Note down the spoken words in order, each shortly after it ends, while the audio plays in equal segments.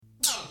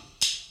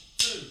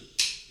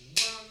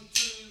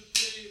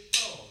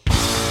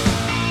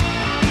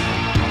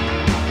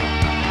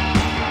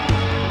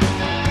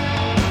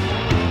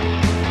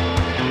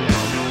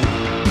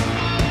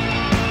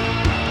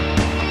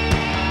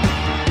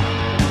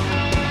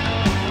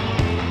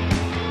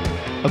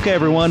Okay,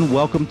 everyone,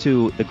 welcome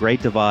to The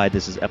Great Divide.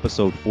 This is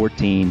episode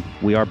 14.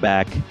 We are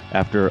back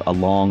after a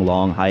long,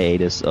 long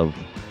hiatus of,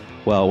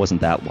 well, it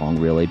wasn't that long,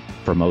 really,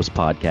 for most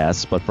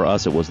podcasts, but for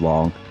us, it was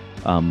long.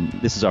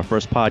 This is our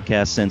first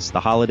podcast since the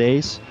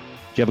holidays.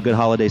 Did you have a good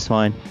holiday,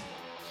 Svein?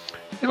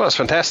 It was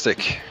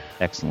fantastic.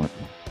 Excellent.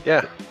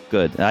 Yeah.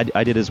 Good.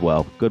 I did as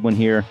well. Good one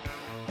here.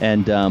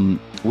 And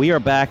we are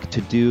back to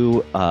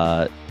do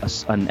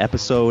an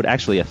episode,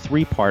 actually a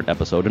three-part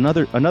episode,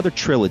 another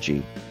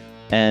trilogy.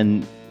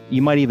 And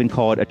you might even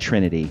call it a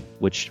trinity,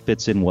 which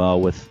fits in well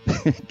with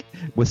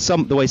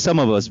the way some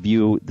of us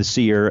view the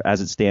Seer as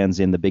it stands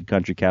in the Big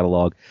Country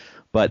catalog.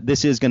 But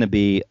this is going to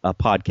be a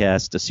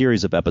podcast, a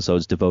series of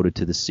episodes devoted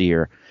to the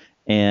Seer.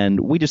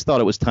 And we just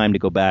thought it was time to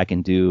go back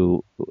and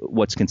do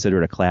what's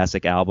considered a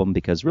classic album,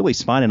 because really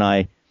Svein and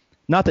I,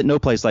 not that No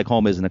Place Like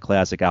Home isn't a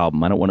classic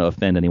album. I don't want to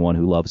offend anyone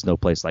who loves No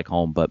Place Like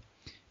Home, but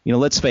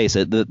let's face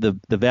it, the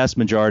vast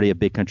majority of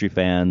Big Country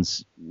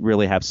fans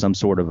really have some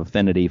sort of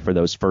affinity for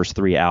those first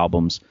three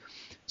albums.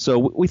 So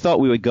we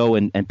thought we would go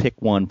and pick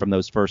one from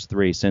those first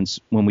three, since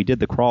when we did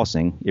The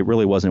Crossing, it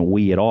really wasn't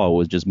we at all. It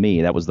was just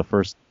me. That was the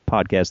first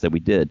podcast that we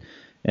did.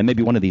 And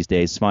maybe one of these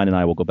days, Svein and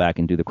I will go back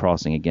and do The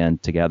Crossing again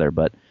together.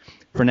 But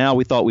for now,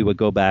 we thought we would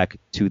go back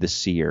to the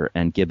Seer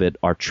and give it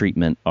our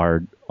treatment,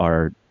 our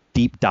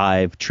deep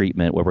dive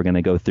treatment, where we're going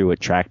to go through it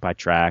track by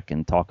track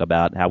and talk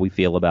about how we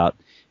feel about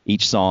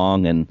each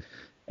song and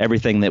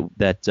everything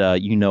that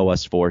you know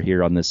us for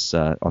here on this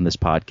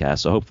podcast.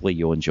 So hopefully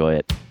you'll enjoy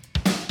it.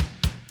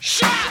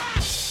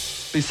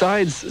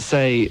 Besides,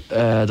 say,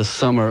 the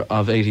summer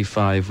of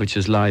 85, which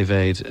is Live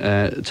Aid,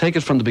 take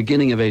it from the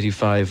beginning of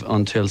 85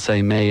 until,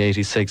 say, May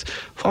 86.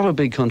 What were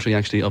Big Country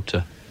actually up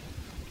to?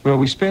 Well,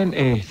 we spent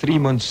 3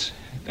 months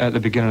at the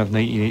beginning of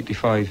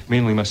 1985,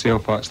 mainly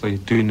myself actually,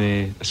 doing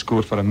a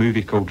score for a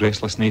movie called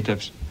Restless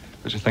Natives,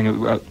 which I think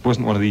it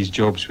wasn't one of these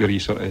jobs where you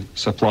sort of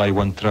supply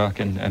one track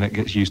and it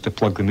gets used to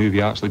plug the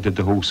movie. I actually did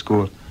the whole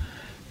score,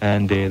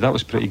 and that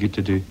was pretty good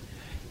to do.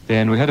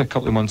 Then we had a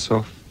couple of months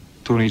off.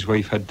 Tony's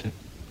wife had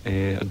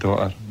a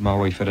daughter, my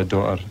wife had a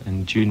daughter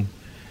in June.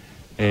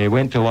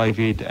 Went to Live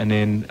Aid, and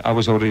then I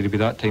was already by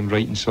that time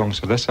writing songs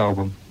for this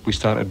album. We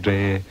started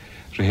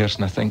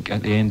rehearsing, I think,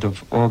 at the end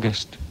of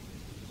August,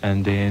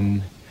 and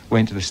then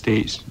went to the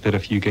States, did a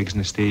few gigs in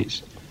the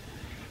States,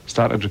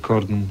 started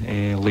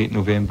recording late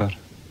November,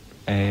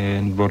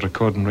 and we're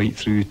recording right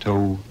through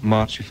till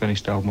March. We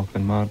finished the album up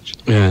in March,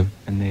 yeah,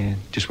 and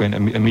just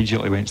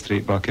immediately went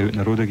straight back out on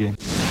the road again.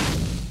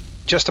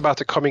 Just about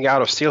the coming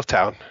out of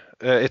Steeltown,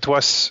 it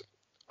was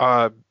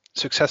a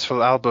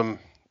successful album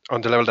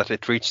on the level that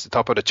it reached the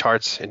top of the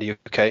charts in the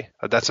UK.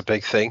 That's a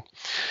big thing.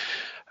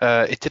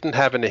 It didn't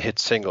have any hit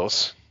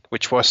singles,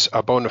 which was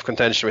a bone of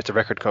contention with the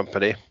record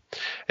company.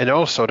 And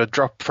also the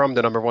drop from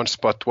the number one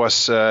spot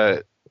was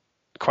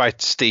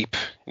quite steep.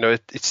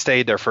 It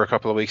stayed there for a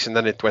couple of weeks and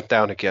then it went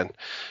down again.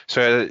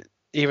 So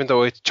even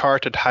though it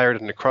charted higher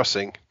than The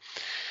Crossing,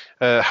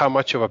 how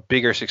much of a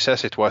bigger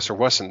success it was or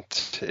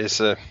wasn't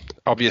is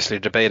obviously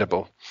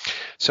debatable.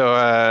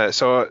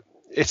 So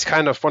it's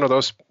kind of one of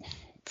those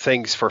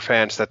things for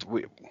fans that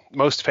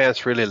most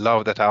fans really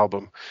love that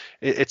album.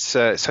 It's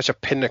such a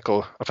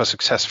pinnacle of a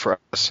success for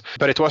us,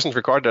 but it wasn't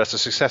regarded as a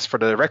success for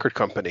the record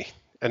company.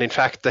 And in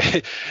fact,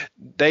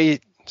 they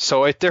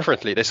saw it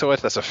differently. They saw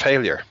it as a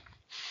failure.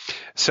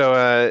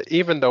 So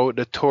even though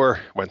the tour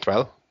went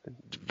well,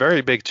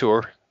 very big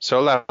tour,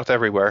 sold out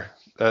everywhere,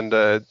 and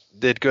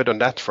did good on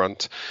that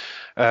front,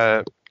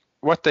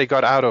 what they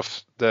got out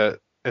of the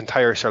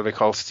entire, shall we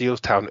call,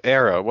 Steeltown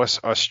era was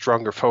a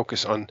stronger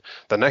focus on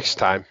the next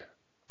time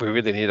we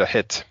really need a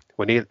hit.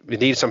 We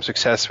need some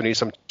success. We need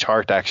some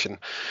chart action.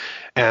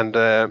 And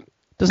doesn't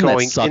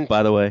that suck,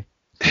 by the way?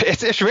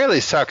 It really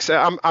sucks.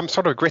 I'm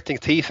sort of gritting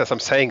teeth as I'm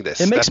saying this.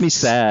 It makes me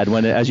sad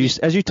when as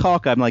you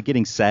talk, I'm like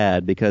getting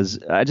sad, because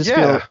I just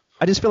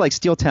feel like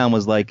Steeltown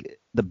was like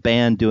the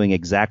band doing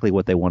exactly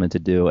what they wanted to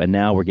do, and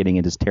now we're getting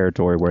into this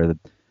territory where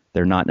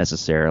they're not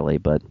necessarily.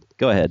 But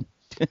go ahead.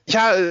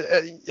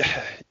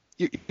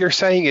 You're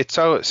saying it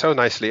so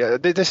nicely.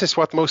 This is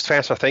what most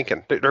fans are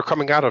thinking. They're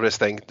coming out of this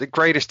thing, the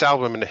greatest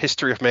album in the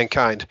history of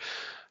mankind,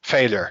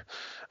 failure.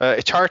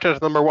 It charted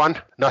at number one,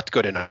 not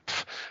good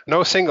enough.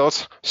 No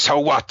singles, so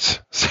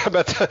what?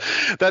 But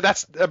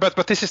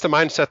this is the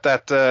mindset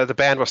that the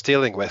band was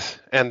dealing with,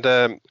 and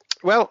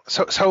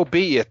so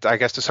be it. I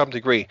guess to some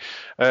degree,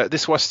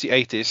 this was the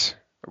 80s.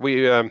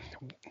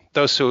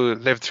 Those who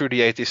lived through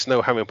the 80s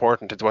know how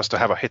important it was to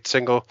have a hit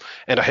single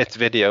and a hit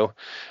video.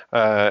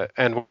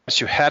 And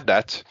once you had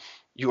that,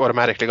 you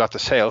automatically got the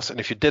sales. And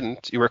if you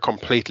didn't, you were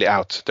completely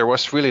out. There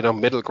was really no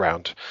middle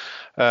ground,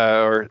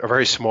 or a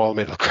very small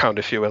middle ground,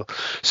 if you will.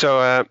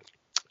 So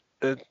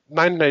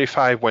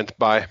 1985 went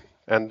by,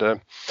 and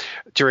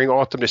during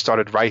autumn they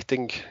started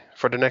writing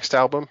for the next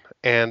album.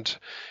 And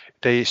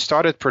they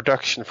started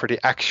production for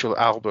the actual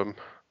album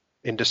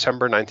in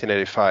December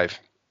 1985.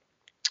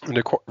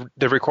 And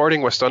the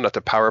recording was done at the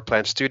Power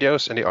Plant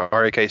Studios and the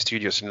RAK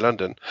Studios in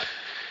London.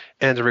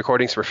 and the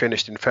recordings were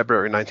finished in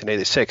February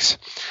 1986.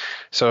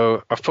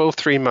 So a full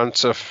 3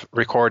 months of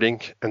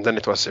recording, and then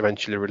it was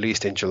eventually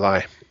released in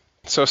July.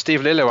 So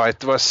Steve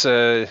Lillywhite was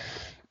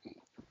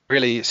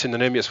really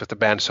synonymous with the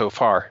band so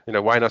far.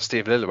 Why not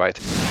Steve Lillywhite?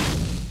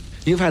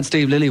 You've had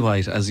Steve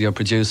Lillywhite as your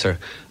producer,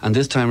 and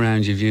this time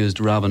around you've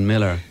used Robin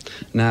Miller.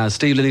 Now,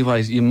 Steve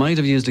Lillywhite, you might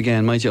have used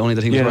again, might you? Only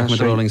that he was working with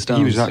the Rolling Stones.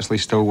 He was actually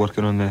still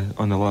working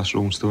on the last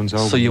Rolling Stones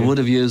album. So you would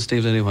have used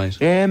Steve Lillywhite?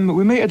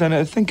 We might have done it.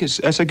 I think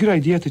it's a good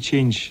idea to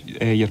change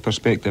your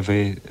perspective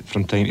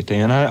from time to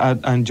time.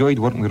 And I enjoyed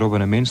working with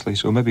Robin immensely,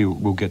 so maybe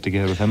we'll get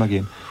together with him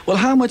again. Well,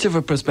 how much of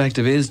a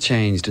perspective is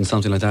changed in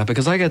something like that?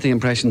 Because I get the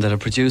impression that a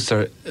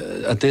producer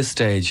at this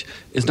stage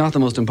is not the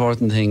most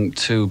important thing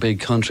to Big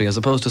Country, as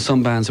opposed to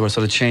some bands who are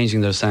sort of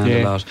changing their sound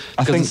a lot.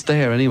 Because it's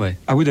there anyway.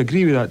 I would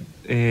agree with that.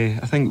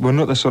 I think we're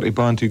not the sort of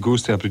band who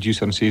goes to a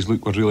producer and says,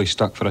 look, we're really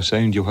stuck for a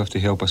sound, you'll have to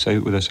help us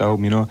out with this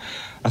album,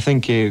 I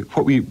think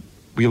what we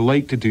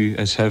like to do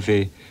is have,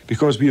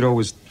 because we're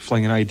always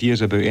flinging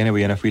ideas about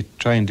anyway, and if we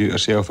try and do it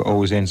ourselves, it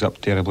always ends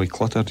up terribly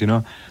cluttered,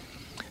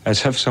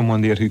 is have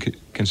someone there who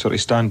can sort of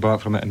stand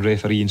back from it and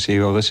referee and say,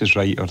 well, this is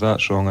right or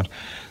that's wrong, or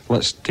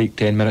let's take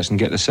 10 minutes and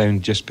get the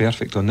sound just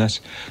perfect on this.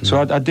 So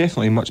I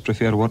definitely much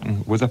prefer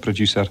working with a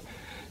producer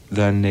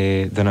than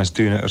us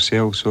doing it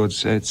ourselves. So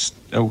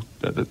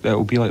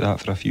it'll be like that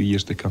for a few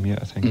years to come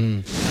yet, I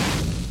think.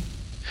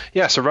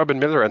 Yeah, so Robin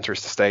Miller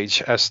enters the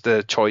stage as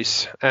the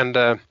choice, and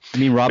you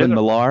mean Robin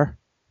Millar?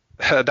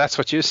 That's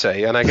what you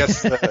say, and I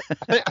guess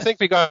I think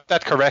we got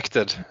that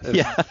corrected.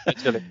 Yeah.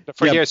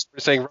 For years we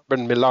were saying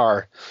Robin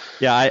Millar.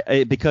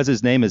 Yeah, because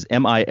his name is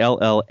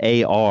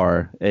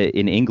Millar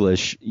in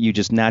English, you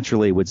just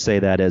naturally would say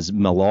that as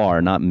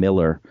Millar, not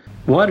Miller.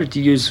 Why did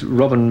you use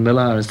Robin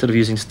Millar instead of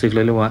using Steve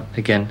Lillywhite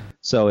again?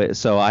 So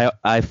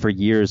I for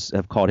years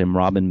have called him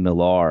Robin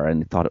Millar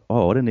and thought,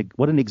 oh,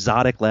 what an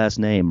exotic last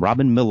name,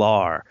 Robin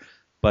Millar.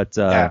 But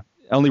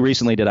only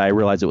recently did I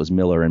realize it was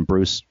Miller, and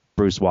Bruce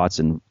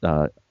Watson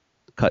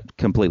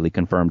completely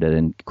confirmed it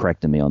and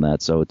corrected me on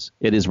that. So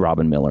it is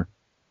Robin Miller.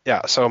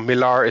 Yeah, so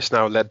Millar is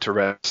now laid to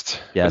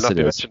rest. Yes, not it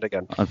is. Mentioned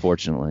again.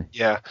 Unfortunately.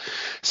 Yeah.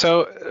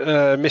 So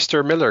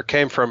Mr. Miller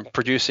came from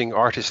producing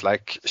artists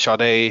like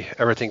Sade,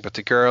 Everything But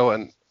the Girl,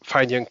 and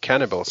Fine Young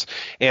Cannibals.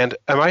 And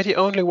am I the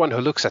only one who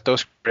looks at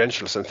those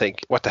credentials and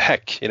think, what the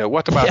heck?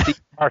 What about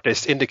these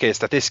artists indicates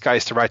that this guy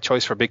is the right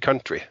choice for Big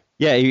Country?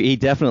 Yeah, he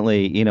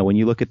definitely, when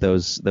you look at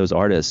those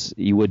artists,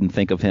 you wouldn't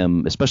think of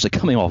him, especially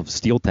coming off of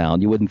Steel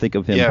Town, you wouldn't think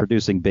of him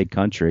producing Big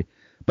Country.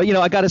 But,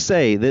 I got to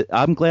say that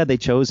I'm glad they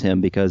chose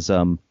him because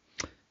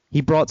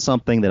he brought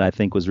something that I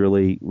think was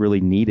really,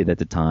 really needed at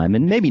the time.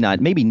 And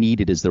maybe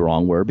needed is the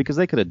wrong word, because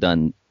they could have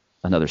done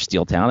another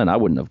Steel Town and I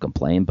wouldn't have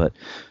complained. But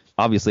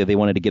obviously they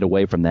wanted to get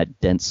away from that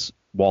dense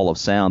wall of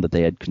sound that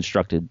they had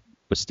constructed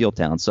with Steel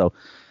Town. So,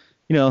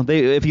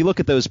 if you look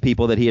at those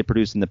people that he had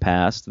produced in the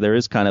past, there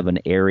is kind of an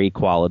airy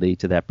quality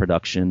to that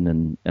production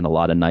and a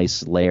lot of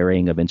nice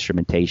layering of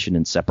instrumentation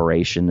and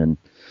separation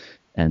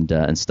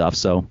and stuff.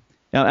 So,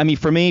 I mean,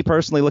 for me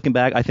personally, looking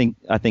back, I think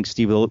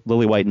Steve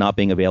Lillywhite not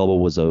being available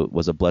was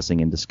a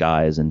blessing in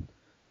disguise. And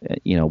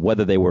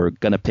whether they were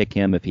going to pick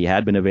him if he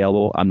had been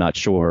available, I'm not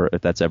sure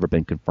if that's ever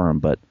been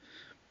confirmed. But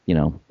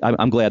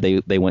I'm glad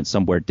they went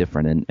somewhere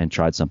different and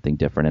tried something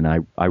different.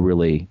 And I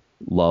really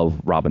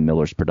love Robin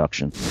Miller's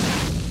production.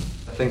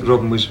 I think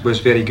Robin was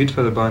very good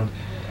for the band,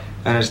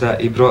 and as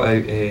that he brought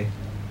out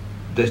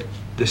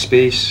the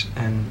space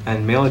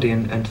and melody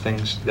and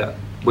things that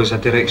was a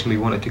direction we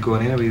wanted to go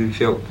in anyway. We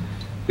felt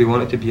we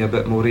wanted to be a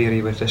bit more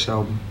airy with this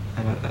album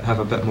and have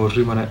a bit more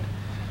room on it,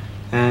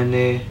 and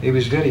it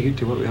was very good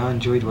to work with. I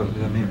enjoyed working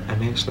with him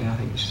immensely. I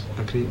think he's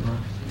a great man.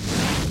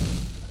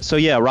 So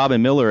yeah,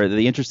 Robin Miller,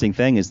 the interesting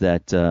thing is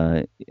that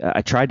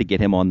I tried to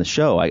get him on the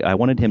show. I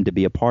wanted him to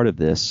be a part of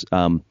this.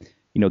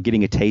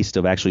 Getting a taste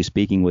of actually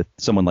speaking with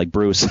someone like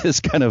Bruce is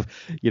kind of,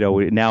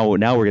 now we're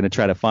going to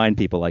try to find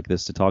people like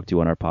this to talk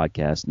to on our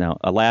podcast. Now,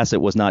 alas,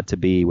 it was not to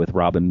be with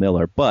Robin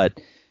Miller, but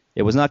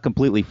it was not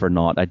completely for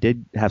naught. I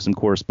did have some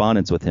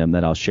correspondence with him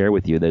that I'll share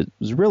with you that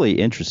was really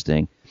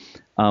interesting.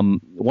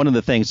 One of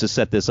the things to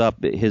set this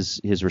up,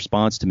 his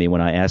response to me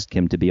when I asked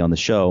him to be on the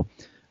show,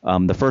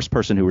 the first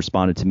person who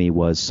responded to me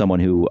was someone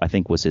who I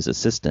think was his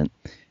assistant.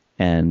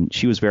 And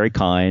she was very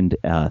kind,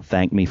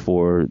 thanked me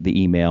for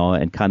the email,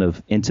 and kind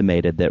of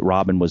intimated that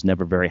Robin was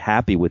never very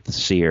happy with the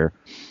Seer.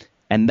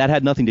 And that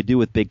had nothing to do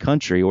with Big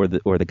Country or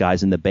the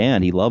guys in the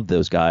band. He loved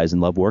those guys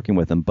and loved working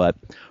with them. But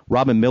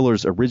Robin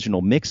Miller's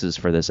original mixes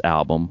for this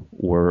album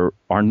are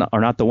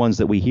not the ones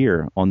that we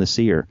hear on the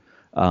Seer.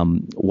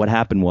 What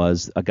happened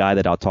was a guy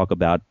that I'll talk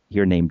about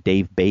here named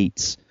Dave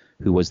Bates,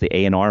 who was the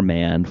A&R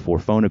man for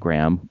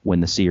Phonogram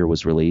when the Seer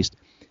was released,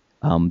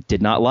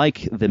 did not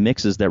like the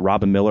mixes that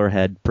Robin Miller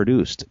had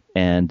produced,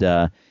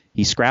 and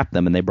he scrapped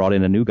them, and they brought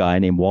in a new guy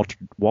named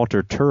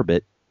Walter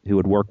Turbot, who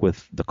would work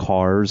with the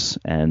Cars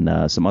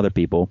and some other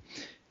people,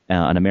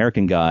 an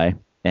American guy,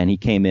 and he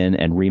came in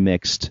and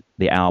remixed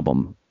the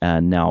album.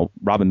 And now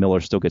Robin Miller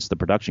still gets the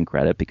production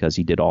credit because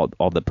he did all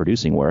the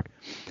producing work.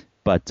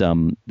 But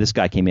this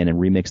guy came in and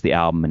remixed the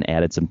album and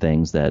added some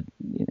things that,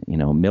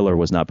 Miller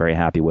was not very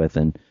happy with.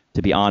 And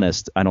to be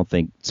honest, I don't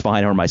think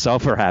Svein or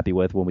myself are happy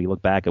with when we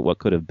look back at what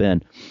could have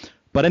been.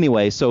 But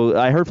anyway, so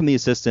I heard from the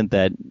assistant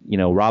that,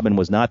 Robin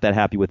was not that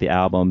happy with the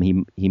album.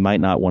 He might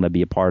not want to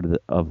be a part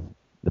of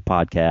the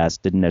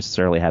podcast, didn't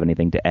necessarily have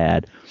anything to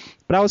add.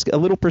 But I was a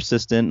little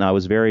persistent, and I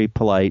was very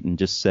polite and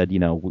just said,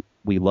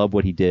 we love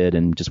what he did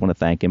and just want to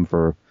thank him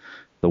for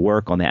the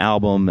work on the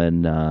album.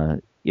 And,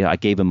 I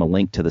gave him a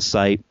link to the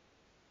site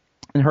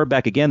and heard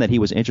back again that he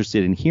was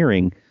interested in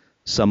hearing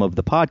some of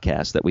the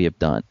podcasts that we had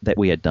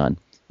done.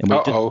 And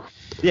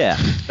yeah,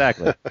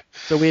 exactly.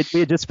 So we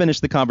had just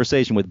finished the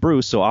conversation with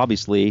Bruce, so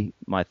obviously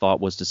my thought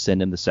was to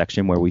send him the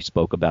section where we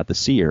spoke about the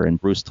Seer, and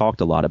Bruce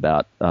talked a lot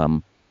about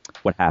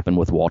what happened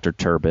with Walter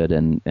Turbot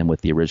and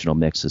with the original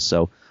mixes.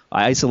 So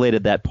I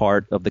isolated that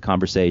part of the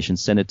conversation,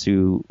 sent it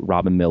to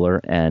Robin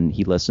Miller, and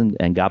he listened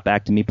and got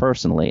back to me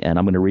personally, and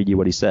I'm going to read you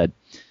what he said.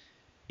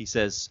 He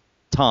says,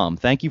 Tom,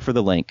 thank you for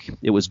the link.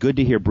 It was good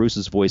to hear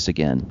Bruce's voice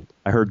again.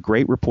 I heard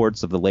great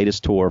reports of the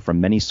latest tour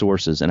from many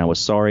sources, and I was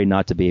sorry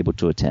not to be able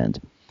to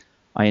attend.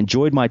 I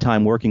enjoyed my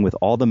time working with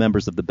all the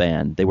members of the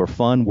band. They were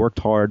fun, worked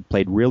hard,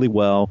 played really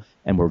well,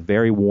 and were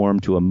very warm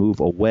to a move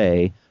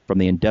away from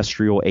the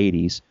industrial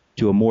 80s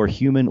to a more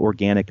human,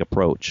 organic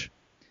approach.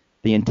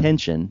 The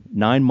intention,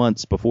 9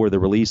 months before the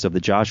release of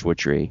the Joshua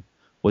Tree,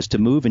 was to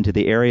move into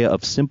the area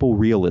of simple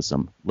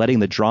realism, letting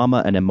the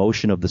drama and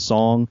emotion of the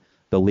song,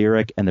 the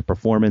lyric, and the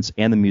performance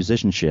and the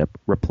musicianship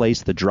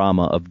replace the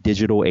drama of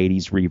digital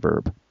 80s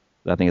reverb.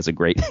 I think it's a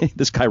great...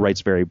 This guy writes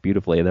very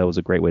beautifully. That was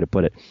a great way to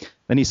put it.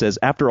 Then he says,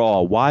 after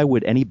all, why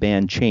would any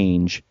band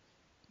change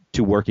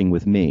to working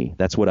with me?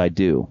 That's what I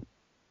do.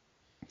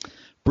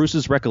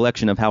 Bruce's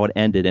recollection of how it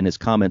ended and his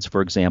comments,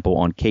 for example,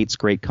 on Kate's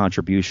great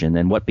contribution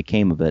and what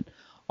became of it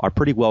are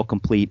pretty well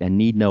complete and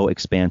need no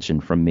expansion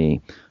from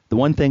me. The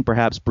one thing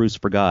perhaps Bruce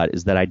forgot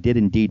is that I did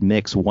indeed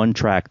mix one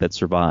track that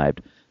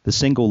survived. The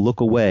single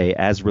Look Away,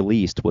 as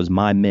released, was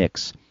my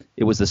mix.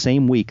 It was the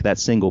same week that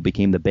single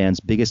became the band's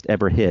biggest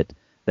ever hit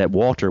that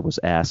Walter was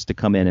asked to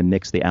come in and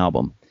mix the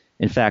album.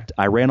 In fact,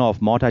 I ran off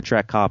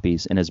multi-track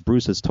copies, and as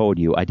Bruce has told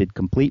you, I did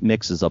complete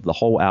mixes of the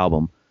whole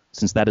album,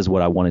 since that is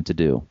what I wanted to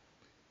do.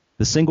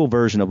 The single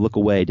version of Look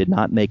Away did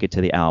not make it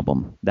to the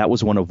album. That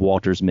was one of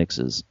Walter's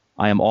mixes.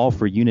 I am all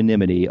for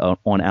unanimity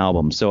on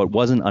albums, so it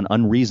wasn't an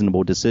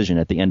unreasonable decision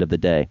at the end of the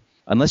day.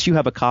 Unless you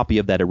have a copy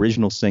of that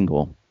original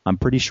single, I'm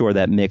pretty sure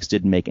that mix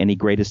didn't make any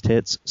greatest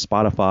hits,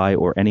 Spotify,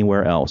 or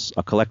anywhere else,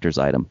 a collector's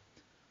item.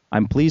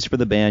 I'm pleased for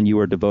the band you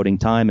are devoting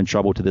time and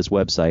trouble to this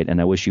website,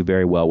 and I wish you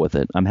very well with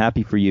it. I'm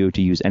happy for you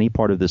to use any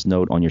part of this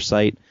note on your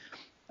site.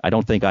 I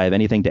don't think I have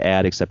anything to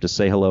add except to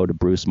say hello to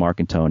Bruce, Mark,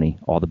 and Tony.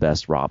 All the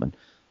best, Robin.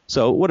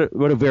 So what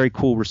a very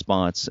cool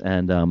response,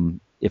 and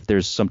if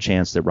there's some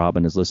chance that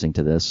Robin is listening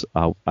to this,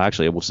 I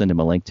will send him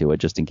a link to it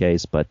just in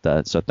case.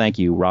 But so thank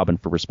you, Robin,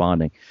 for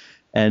responding.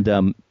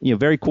 And,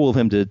 very cool of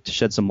him to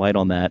shed some light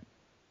on that.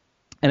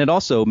 And it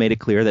also made it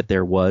clear that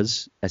there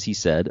was, as he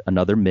said,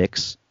 another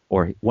mix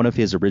or one of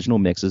his original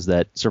mixes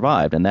that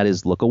survived, and that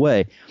is Look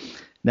Away.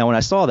 Now, when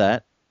I saw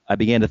that, I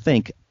began to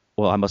think,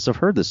 well, I must have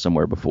heard this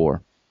somewhere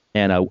before.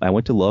 And I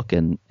went to look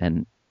and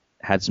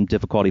had some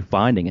difficulty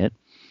finding it.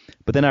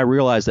 But then I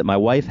realized that my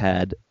wife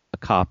had a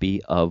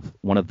copy of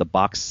one of the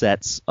box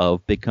sets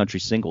of Big Country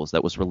Singles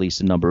that was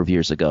released a number of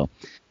years ago.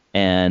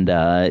 And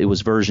it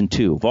was volume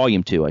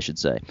 2, I should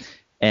say.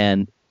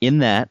 And in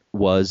that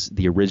was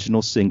the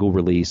original single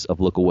release of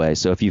Look Away.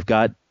 So if you've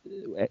got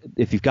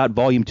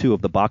volume 2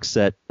 of the box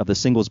set, of the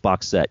singles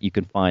box set, you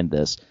can find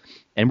this.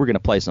 And we're going to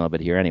play some of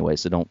it here anyway,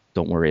 so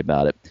don't worry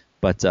about it.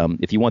 But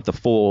if you want the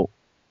full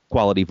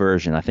quality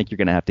version, I think you're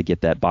going to have to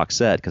get that box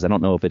set because I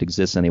don't know if it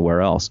exists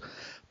anywhere else.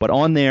 But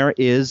on there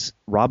is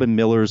Robin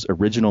Miller's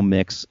original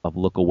mix of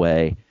Look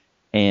Away.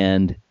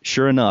 And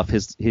sure enough,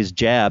 his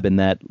jab in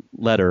that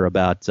letter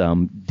about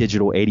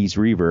digital 80s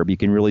reverb, you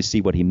can really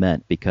see what he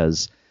meant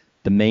because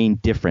the main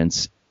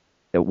difference,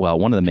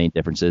 one of the main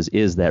differences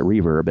is that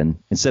reverb. And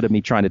instead of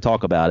me trying to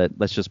talk about it,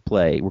 let's just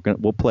play.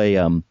 We'll play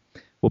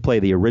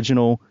the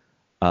original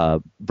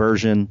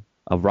version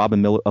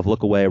of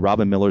Look Away,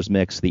 Robin Miller's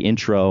mix, the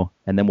intro,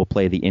 and then we'll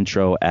play the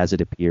intro as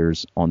it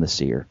appears on the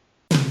Seer.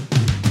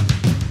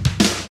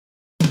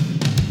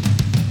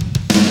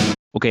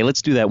 Okay,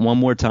 let's do that one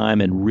more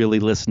time and really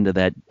listen to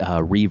that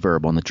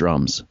reverb on the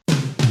drums.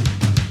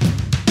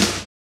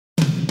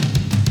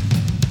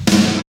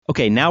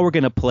 Okay, now we're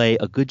going to play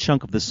a good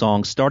chunk of the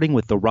song, starting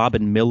with the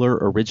Robin Miller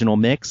original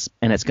mix,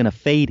 and it's going to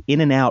fade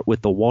in and out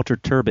with the Walter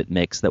Turbot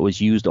mix that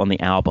was used on the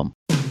album.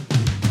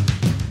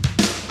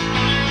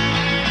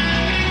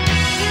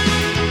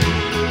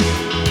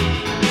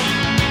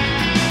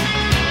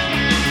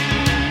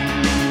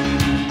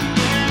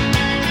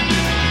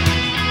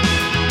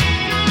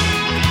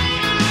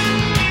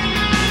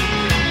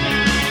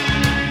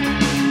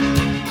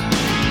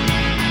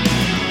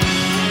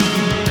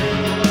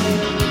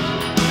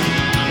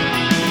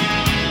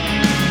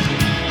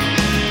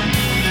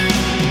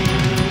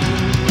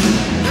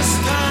 This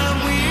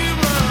time we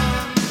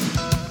run.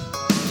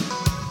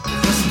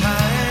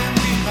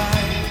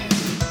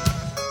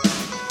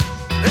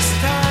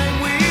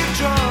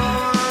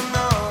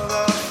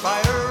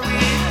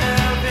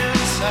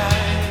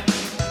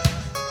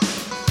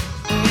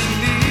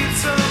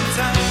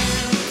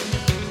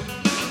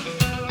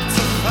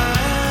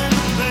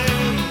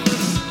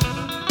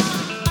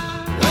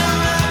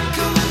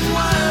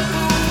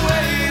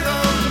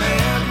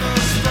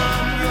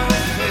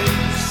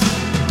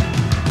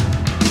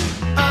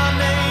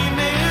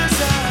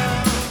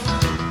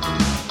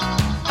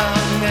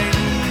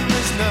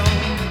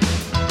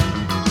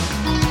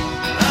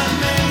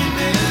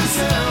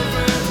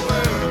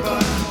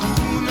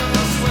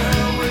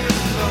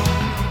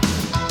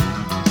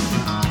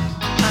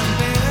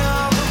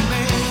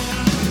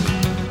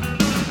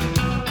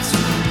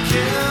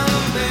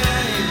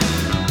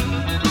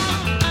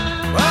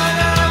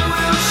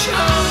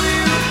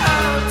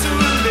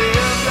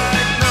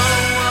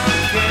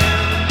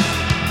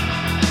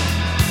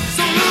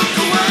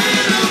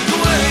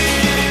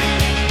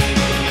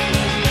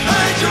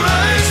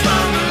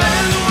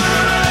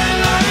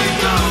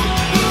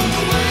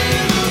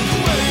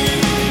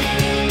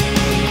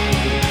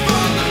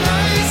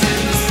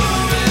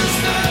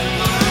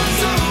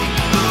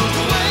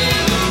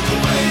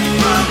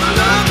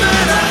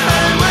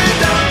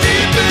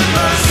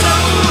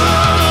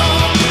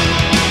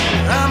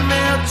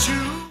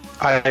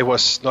 I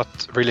was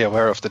not really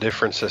aware of the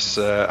differences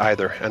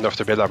either, and of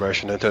the Billa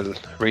version until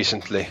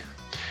recently.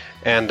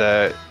 And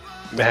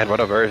man, what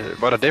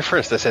a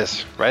difference this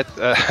is, right?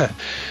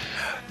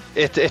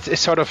 It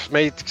sort of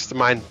makes the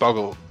mind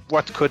boggle.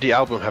 What could the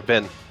album have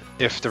been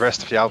if the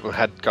rest of the album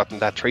had gotten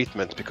that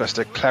treatment? Because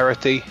the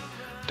clarity,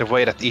 the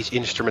way that each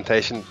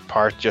instrumentation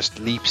part just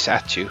leaps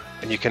at you,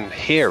 and you can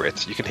hear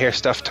it. You can hear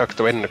stuff tucked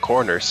away in the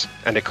corners,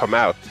 and they come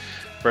out.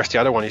 Whereas the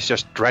other one is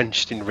just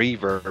drenched in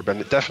reverb,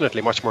 and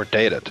definitely much more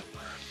dated.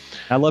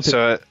 I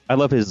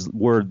love his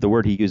word. The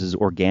word he uses,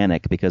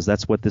 organic, because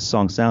that's what this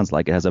song sounds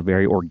like. It has a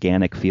very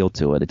organic feel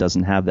to it. It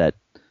doesn't have that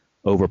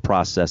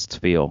over-processed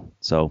feel.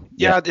 So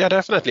yeah,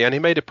 definitely. And he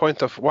made a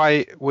point of,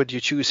 why would you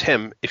choose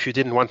him if you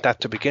didn't want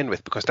that to begin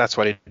with? Because that's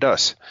what he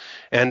does.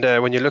 And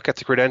when you look at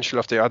the credential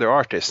of the other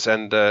artists,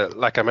 and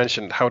like I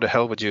mentioned, how the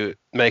hell would you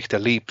make the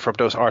leap from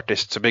those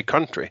artists to big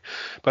country?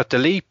 But the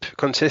leap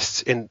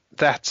consists in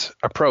that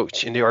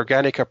approach, in the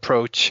organic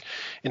approach,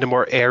 in the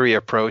more airy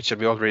approach, and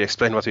we already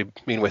explained what we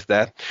mean with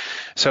that.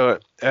 So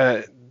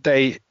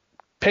they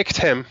picked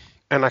him,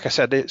 and like I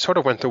said, they sort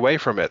of went away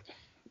from it.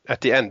 At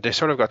the end, they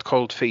sort of got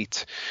cold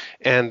feet,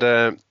 and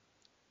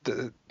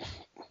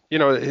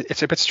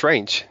it's a bit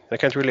strange. I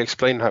can't really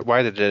explain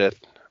why they did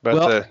it,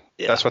 but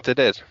that's what they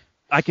did.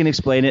 I can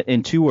explain it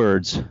in 2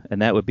 words,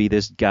 and that would be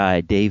this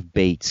guy, Dave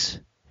Bates.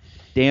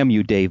 Damn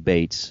you, Dave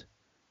Bates.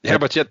 Yeah,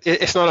 but yet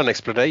it's not an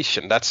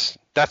explanation. That's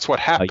what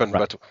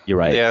happened. You're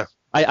right. Yeah.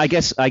 I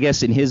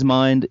guess in his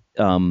mind,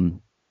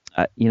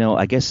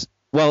 I guess.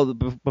 Well,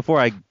 before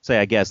I say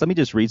I guess, let me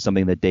just read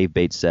something that Dave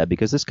Bates said,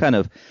 because this kind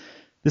of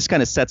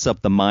sets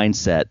up the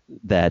mindset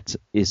that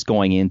is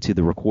going into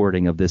the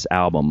recording of this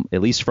album,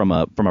 at least from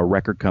a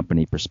record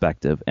company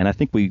perspective. And I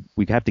think we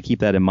have to keep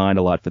that in mind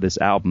a lot for this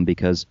album,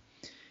 because,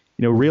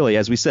 really,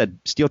 as we said,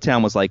 Steel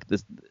Town was like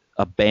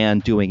a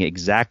band doing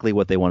exactly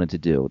what they wanted to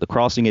do. The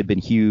Crossing had been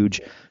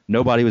huge.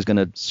 Nobody was going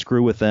to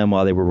screw with them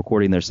while they were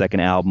recording their second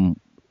album.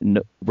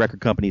 Record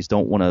companies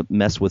don't want to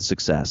mess with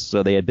success.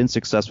 So they had been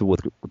successful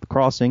with The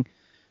Crossing.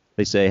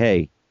 They say,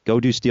 hey, go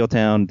do Steel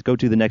Town, go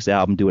do the next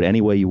album, do it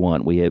any way you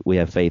want. We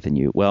have faith in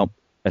you. Well,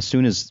 as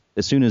soon as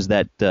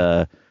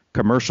that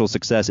commercial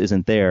success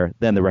isn't there,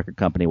 then the record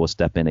company will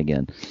step in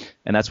again.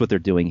 And that's what they're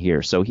doing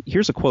here. So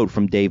here's a quote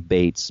from Dave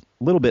Bates,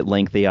 a little bit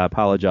lengthy, I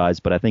apologize,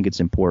 but I think it's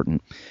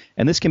important.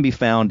 And this can be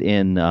found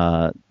in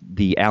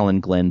the Alan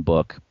Glenn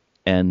book.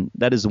 And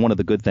that is one of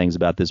the good things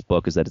about this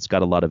book, is that it's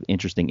got a lot of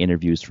interesting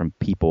interviews from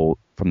people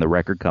from the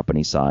record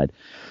company side.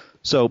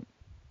 So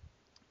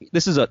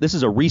this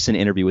is a recent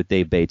interview with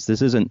Dave Bates.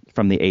 This isn't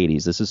from the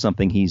 80s. This is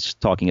something he's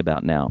talking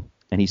about now.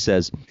 And he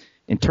says,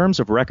 in terms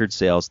of record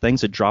sales,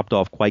 things had dropped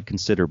off quite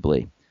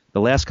considerably.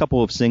 The last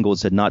couple of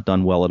singles had not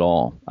done well at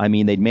all. I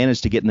mean, they'd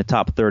managed to get in the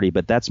top 30,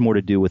 but that's more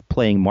to do with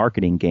playing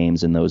marketing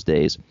games in those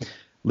days.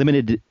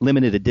 Limited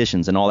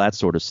editions and all that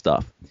sort of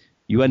stuff.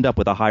 You end up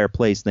with a higher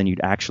place than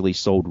you'd actually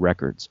sold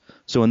records.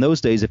 So in those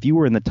days, if you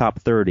were in the top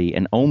 30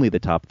 and only the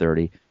top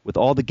 30, with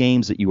all the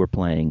games that you were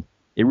playing,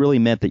 it really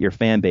meant that your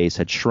fan base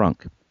had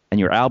shrunk, and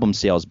your album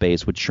sales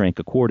base would shrink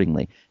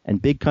accordingly.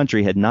 And Big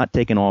Country had not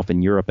taken off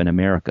in Europe and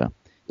America.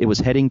 It was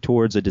heading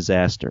towards a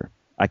disaster.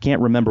 I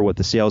can't remember what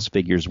the sales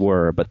figures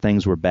were, but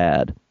things were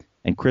bad.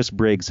 And Chris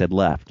Briggs had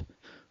left.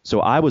 So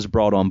I was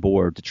brought on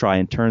board to try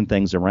and turn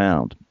things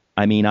around.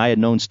 I mean, I had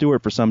known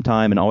Stewart for some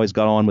time and always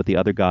got on with the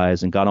other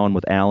guys and got on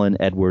with Alan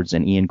Edwards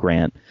and Ian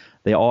Grant.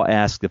 They all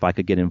asked if I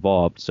could get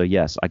involved, so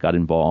yes, I got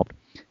involved.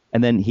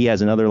 And then he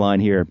has another line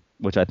here,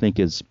 which I think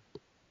is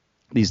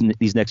these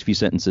next few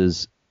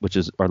sentences, which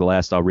are the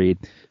last I'll read,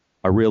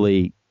 are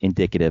really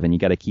indicative, and you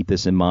got to keep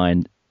this in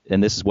mind.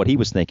 And this is what he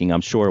was thinking,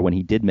 I'm sure, when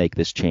he did make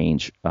this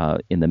change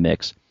in the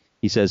mix.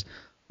 He says,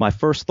 my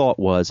first thought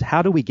was,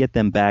 how do we get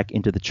them back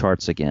into the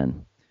charts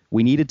again?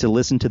 We needed to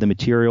listen to the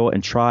material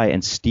and try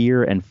and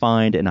steer and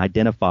find and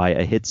identify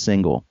a hit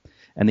single.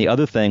 And the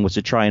other thing was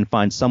to try and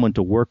find someone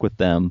to work with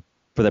them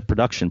for the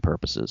production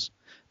purposes.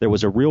 There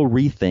was a real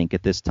rethink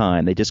at this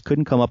time. They just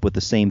couldn't come up with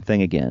the same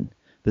thing again.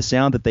 The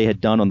sound that they had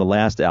done on the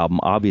last album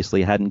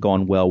obviously hadn't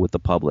gone well with the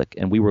public,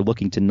 and we were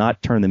looking to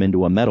not turn them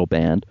into a metal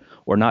band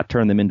or not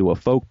turn them into a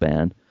folk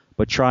band,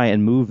 but try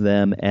and move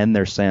them and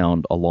their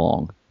sound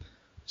along.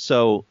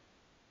 So,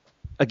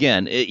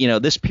 again,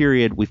 this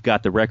period, we've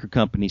got the record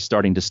company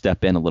starting to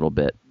step in a little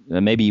bit,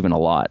 maybe even a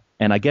lot.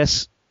 And I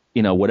guess,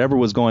 whatever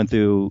was going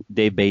through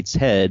Dave Bates'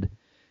 head,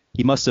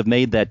 he must have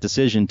made that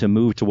decision to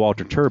move to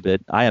Walter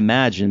Turbot, I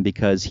imagine,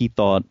 because he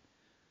thought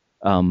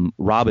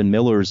Robin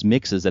Miller's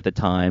mixes at the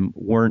time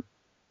weren't,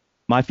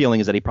 my feeling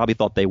is that he probably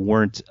thought they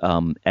weren't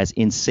as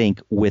in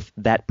sync with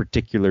that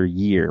particular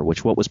year,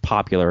 what was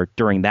popular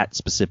during that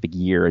specific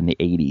year in the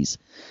 80s.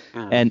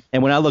 And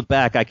when I look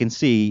back, I can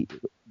see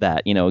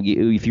that,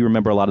 if you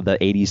remember a lot of the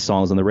 80s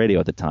songs on the radio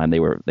at the time, they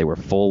were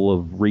full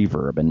of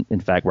reverb. And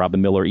in fact,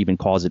 Robin Miller even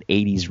calls it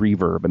 80s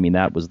reverb. I mean,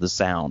 that was the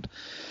sound.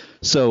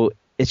 So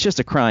it's just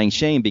a crying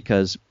shame,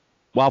 because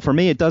while for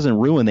me it doesn't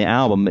ruin the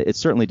album, it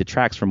certainly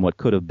detracts from what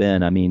could have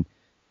been. I mean,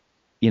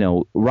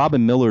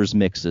 Robin Miller's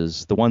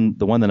mixes, the one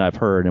that I've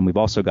heard, and we've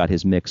also got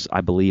his mix,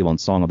 I believe, on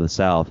Song of the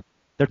South,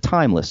 they're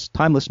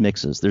timeless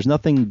mixes. There's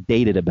nothing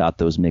dated about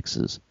those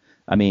mixes.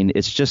 I mean,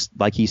 it's just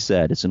like he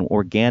said, it's an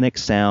organic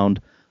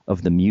sound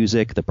of the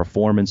music, the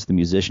performance, the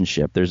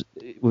musicianship.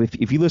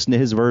 If you listen to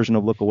his version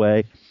of Look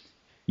Away,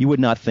 you would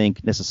not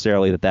think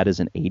necessarily that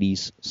is an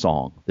 80s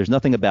song. There's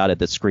nothing about it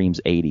that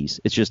screams 80s.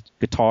 It's just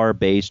guitar,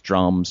 bass,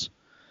 drums,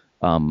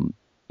 and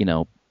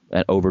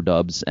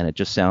overdubs, and it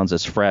just sounds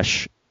as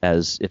fresh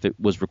as if it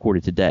was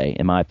recorded today,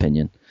 in my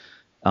opinion.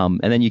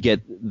 And then you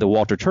get the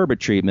Walter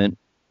Turbot treatment,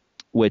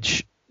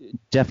 which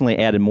definitely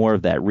added more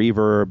of that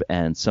reverb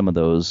and some of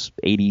those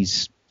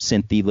 80s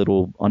synthy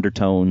little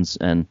undertones.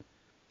 And,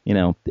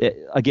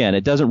 again,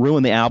 it doesn't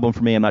ruin the album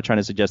for me. I'm not trying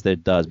to suggest that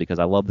it does, because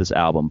I love this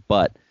album.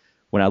 But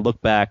when I look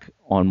back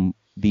on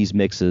these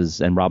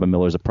mixes and Robin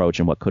Miller's approach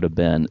and what could have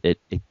been, it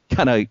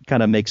kind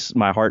of makes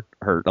my heart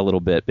hurt a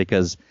little bit,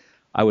 because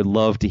I would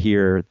love to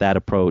hear that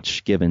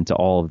approach given to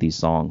all of these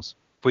songs.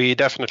 We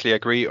definitely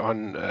agree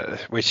on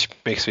which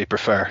mix we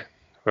prefer.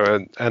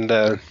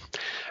 And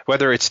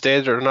whether it's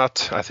dated or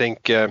not, I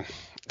think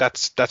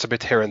that's a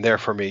bit here and there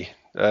for me.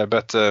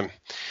 But the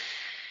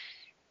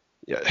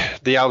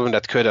album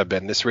that could have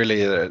been is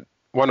really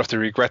one of the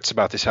regrets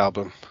about this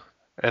album.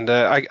 And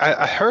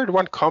I heard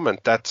one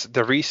comment that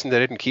the reason they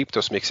didn't keep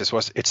those mixes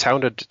was it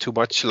sounded too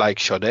much like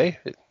Sade.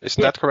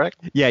 Isn't that correct?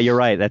 Yeah, you're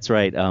right. That's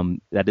right.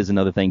 That is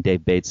another thing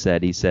Dave Bates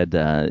said. He said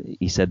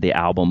the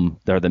album,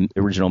 or the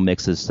original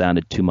mixes,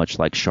 sounded too much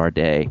like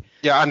Sade.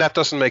 Yeah, and that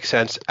doesn't make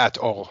sense at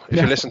all.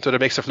 If you listen to the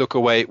mix of Look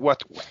Away,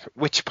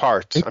 which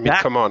part? Exactly. I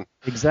mean, come on.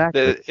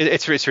 Exactly.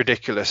 It's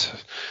ridiculous.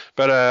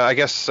 But I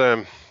guess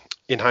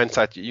in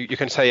hindsight, you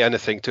can say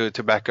anything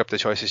to back up the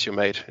choices you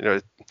made.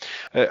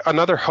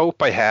 Another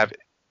hope I have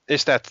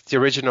is that the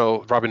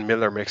original Robin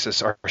Miller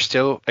mixes are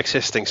still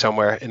existing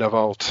somewhere in a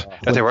vault,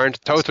 that they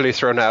weren't totally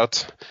thrown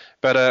out.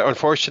 But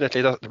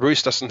unfortunately,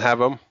 Bruce doesn't have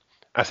them.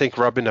 I think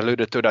Robin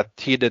alluded to that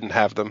he didn't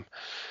have them.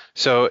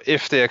 So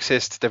if they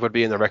exist, they would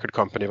be in a record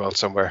company vault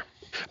somewhere.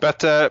 But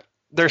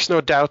there's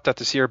no doubt that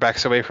the Seer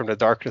backs away from the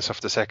darkness of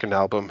the second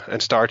album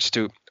and starts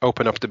to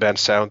open up the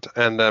band's sound.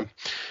 And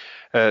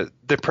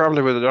they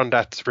probably would have done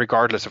that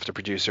regardless of the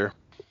producer.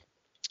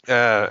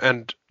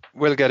 And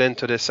we'll get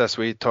into this as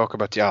we talk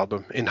about the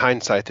album. In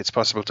hindsight, it's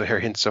possible to hear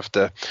hints of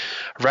the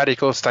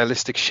radical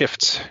stylistic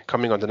shifts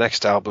coming on the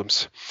next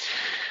albums.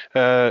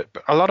 A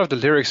lot of the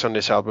lyrics on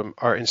this album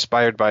are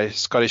inspired by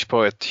Scottish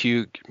poet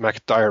Hugh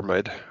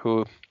MacDiarmid,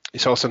 who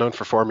is also known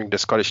for forming the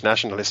Scottish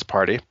Nationalist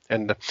Party.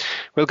 And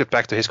we'll get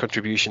back to his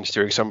contributions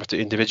during some of the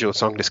individual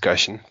song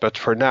discussion. But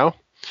for now,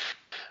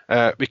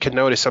 we can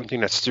notice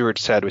something that Stewart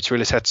said, which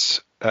really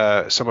sets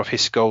some of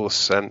his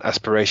goals and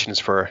aspirations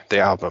for the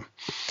album.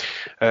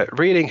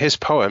 Reading his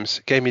poems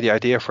gave me the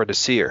idea for the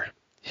Seer.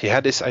 He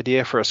had this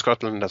idea for a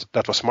Scotland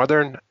that was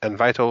modern and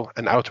vital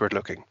and outward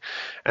looking,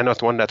 and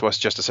not one that was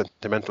just a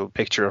sentimental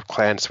picture of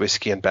clans,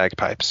 whiskey and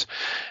bagpipes.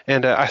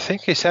 And I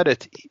think he said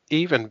it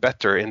even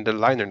better in the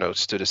liner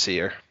notes to the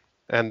Seer.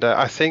 And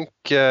I think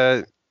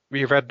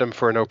we read them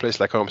for No Place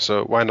Like Home,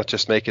 so why not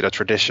just make it a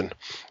tradition?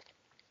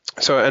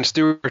 So, and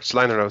Stewart's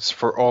liner notes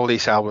for all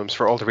these albums,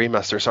 for all the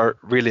remasters, are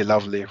really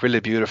lovely, really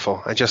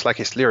beautiful, and just like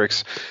his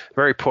lyrics,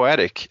 very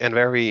poetic and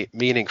very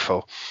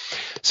meaningful.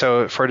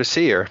 So for the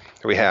Seer,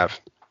 we have: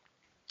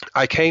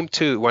 I came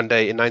to one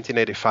day in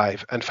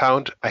 1985 and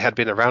found I had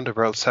been around the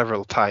world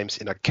several times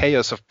in a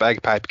chaos of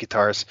bagpipe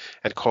guitars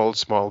and cold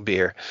small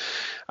beer.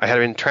 I had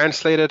been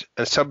translated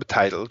and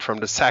subtitled from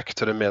the sack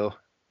to the mill,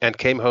 and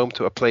came home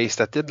to a place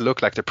that did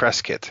look like the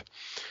press kit.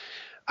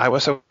 I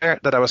was aware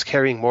that I was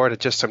carrying more than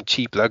just some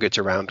cheap luggage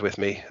around with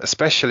me,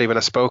 especially when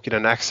I spoke in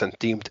an accent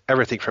deemed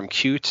everything from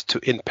cute to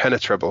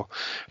impenetrable,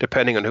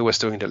 depending on who was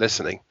doing the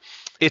listening.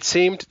 It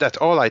seemed that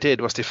all I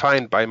did was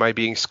defined by my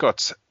being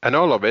Scots, and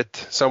all of it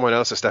someone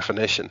else's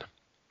definition.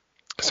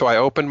 So I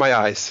opened my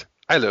eyes,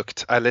 I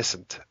looked, I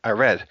listened, I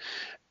read,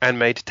 and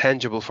made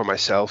tangible for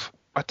myself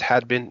what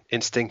had been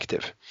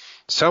instinctive.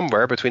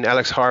 Somewhere between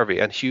Alex Harvey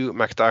and Hugh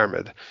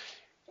MacDiarmid,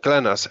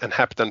 Glenus and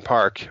Hapton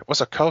Park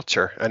was a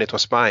culture, and it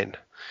was mine.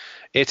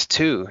 It,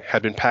 too,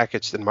 had been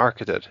packaged and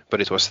marketed,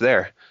 but it was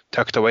there,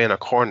 tucked away in a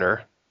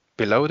corner,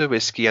 below the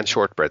whiskey and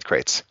shortbread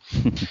crates.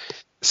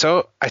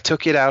 So I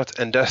took it out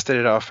and dusted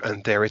it off,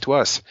 and there it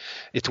was.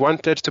 It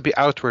wanted to be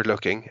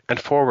outward-looking and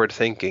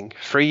forward-thinking,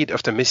 freed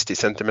of the misty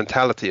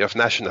sentimentality of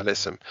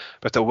nationalism,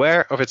 but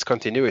aware of its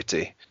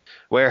continuity.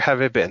 Where have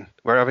we been?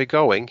 Where are we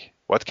going?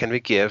 What can we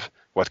give?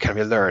 What can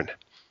we learn?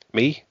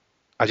 Me?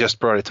 I just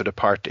brought it to the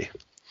party.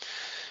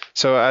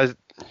 So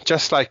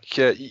just like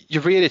you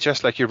read it,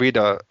 just like you read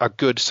a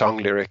good song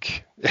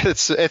lyric.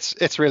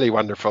 It's really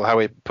wonderful how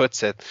he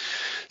puts it.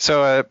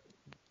 So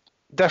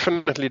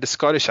definitely the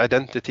Scottish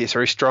identity is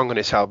very strong on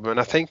this album, and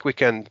I think we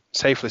can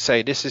safely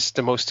say this is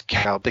the most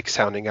Celtic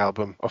sounding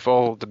album of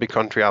all the big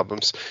country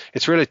albums.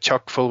 It's really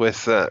chock full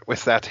with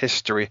that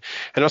history,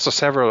 and also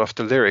several of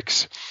the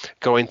lyrics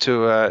go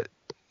into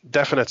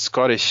definite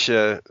Scottish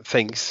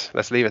things.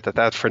 Let's leave it at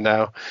that for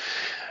now.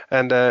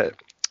 And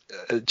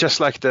just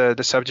like the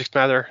subject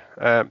matter,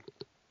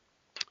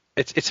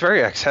 it's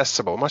very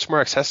accessible, much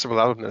more accessible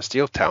album than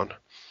Steel Town.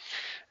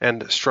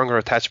 and stronger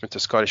attachment to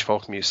Scottish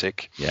folk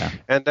music. Yeah.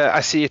 And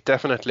I see it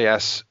definitely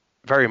as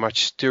very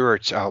much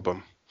Stewart's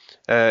album.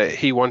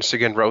 He once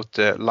again wrote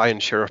the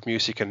lion's share of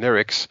music and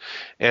lyrics,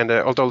 and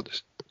although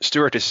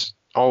Stewart is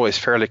always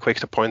fairly quick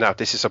to point out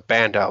this is a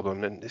band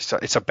album and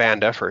it's a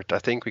band effort, I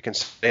think we can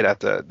say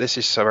that this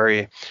is a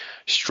very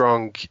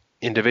strong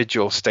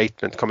individual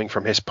statement coming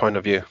from his point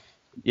of view.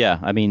 Yeah,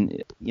 I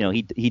mean,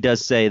 he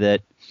does say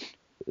that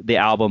the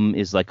album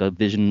is like a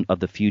vision of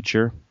the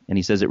future, and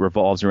he says it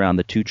revolves around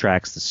the two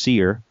tracks, The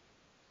Seer,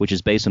 which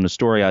is based on a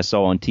story I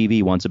saw on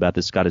TV once about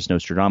the Scottish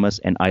Nostradamus,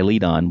 and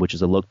Eilidon, which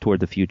is a look toward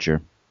the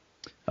future.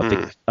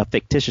 A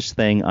fictitious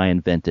thing I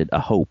invented, a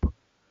hope.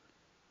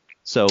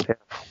 So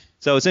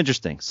it's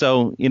interesting.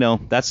 So,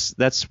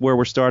 that's where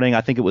we're starting.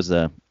 I think it was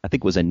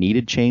a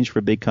needed change for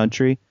Big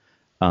Country,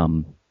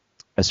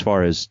 as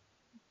far as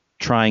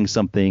trying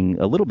something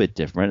a little bit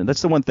different. And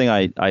that's the one thing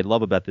I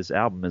love about this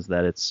album, is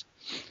that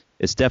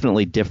it's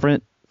definitely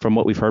different from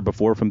what we've heard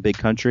before from Big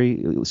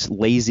Country.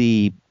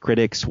 Lazy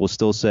critics will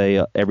still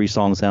say every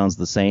song sounds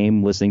the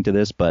same listening to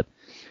this, but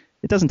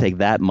it doesn't take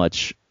that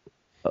much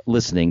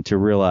listening to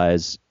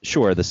realize,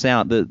 sure, the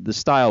sound, the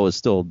style is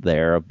still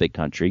there of Big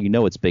Country.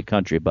 It's Big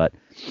Country, but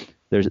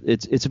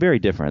it's very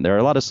different. There are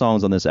a lot of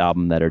songs on this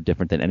album that are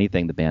different than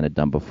anything the band had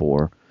done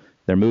before.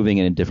 They're moving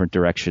in a different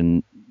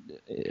direction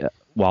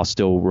while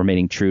still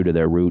remaining true to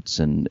their roots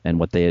and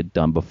what they had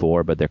done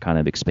before, but they're kind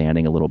of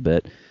expanding a little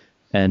bit.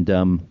 And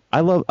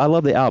I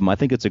love the album. I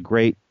think it's a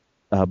great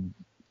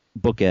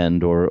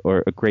bookend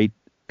or a great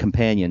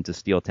companion to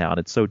Steel Town.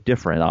 It's so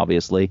different,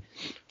 obviously,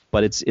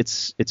 but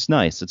it's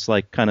nice. It's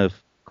like kind of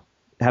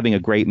having a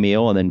great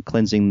meal and then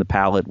cleansing the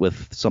palate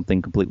with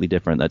something completely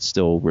different that's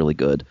still really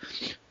good.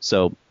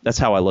 So that's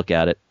how I look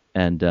at it.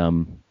 And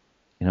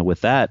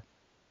with that,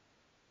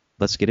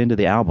 let's get into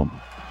the album.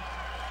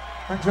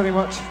 Thanks very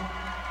much.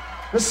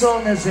 This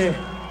song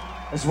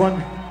is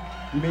one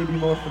you may be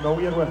more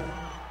familiar with.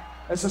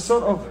 It's a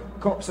sort of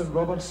Cops and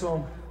Robbers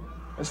song.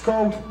 It's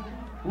called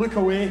Look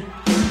Away.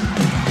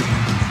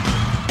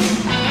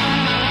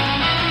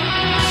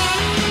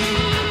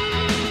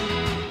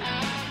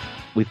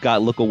 We've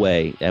got Look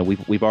Away, and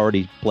we've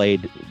already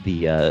played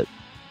the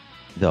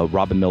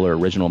Robin Miller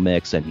original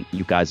mix, and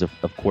you guys have,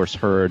 of course,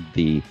 heard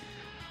the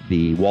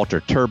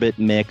Walter Turbot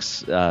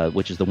mix,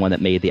 which is the one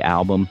that made the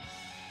album.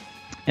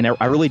 And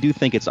I really do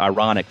think it's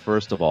ironic,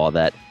 first of all,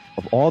 that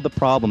of all the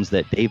problems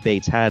that Dave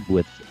Bates had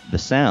with the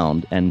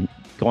sound and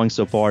going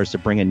so far as to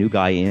bring a new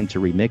guy in to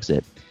remix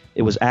it,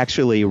 it was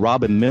actually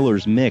Robin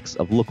Miller's mix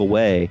of Look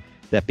Away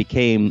that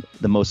became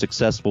the most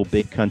successful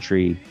Big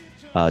Country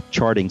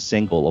charting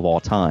single of all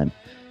time.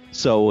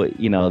 So,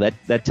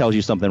 that tells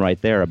you something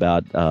right there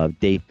about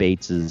Dave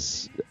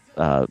Bates's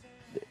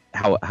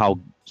how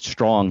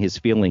strong his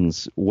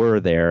feelings were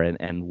there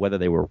and whether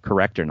they were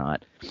correct or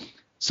not.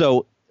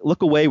 So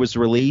Look Away was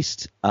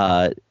released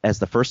as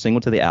the first single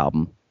to the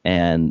album,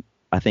 and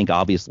I think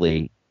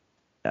obviously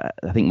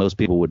I think most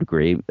people would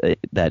agree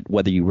that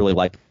whether you really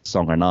like the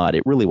song or not,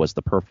 it really was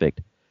the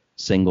perfect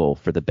single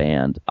for the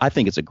band. I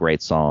think it's a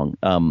great song.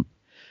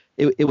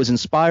 It was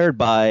inspired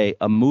by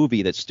a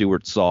movie that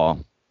Stewart saw.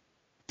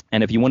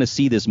 And if you want to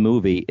see this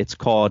movie, it's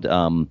called,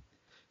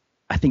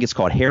 I think it's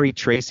called Harry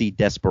Tracy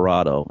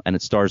Desperado, and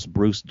it stars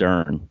Bruce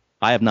Dern.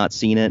 I have not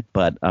seen it,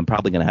 but I'm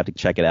probably going to have to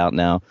check it out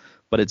now.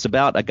 But it's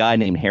about a guy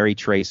named Harry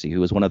Tracy, who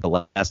was one of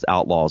the last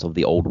outlaws of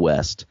the Old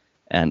West,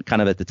 and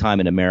kind of at the time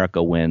in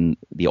America when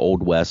the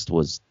Old West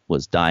was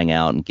dying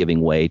out and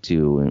giving way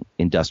to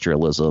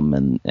industrialism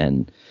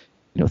and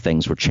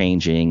things were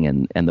changing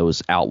and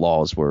those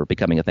outlaws were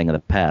becoming a thing of the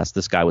past.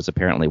 This guy was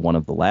apparently one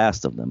of the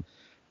last of them.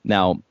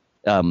 Now,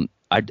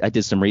 I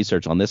did some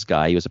research on this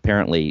guy. He was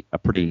apparently a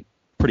pretty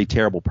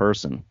terrible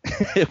person,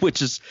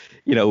 which is,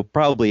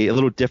 probably a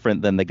little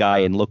different than the guy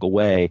in Look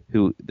Away,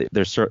 who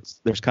there's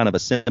kind of a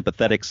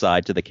sympathetic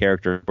side to the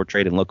character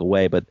portrayed in Look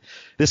Away. But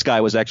this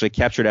guy was actually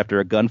captured after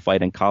a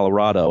gunfight in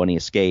Colorado, and he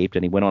escaped,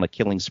 and he went on a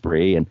killing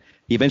spree, and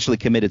he eventually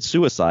committed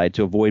suicide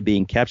to avoid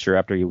being captured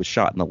after he was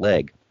shot in the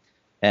leg.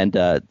 And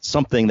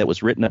something that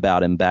was written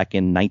about him back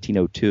in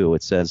 1902,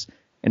 it says,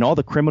 "In all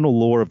the criminal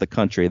lore of the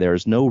country, there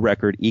is no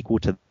record equal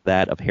to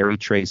that of Harry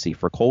Tracy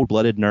for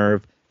cold-blooded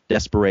nerve,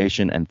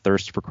 desperation, and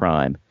thirst for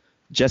crime.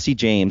 Jesse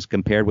James,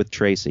 compared with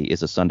Tracy,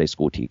 is a Sunday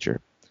school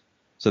teacher."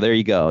 So there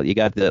you go. You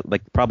got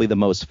probably the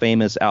most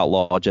famous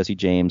outlaw, Jesse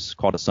James,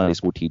 called a Sunday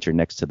school teacher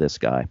next to this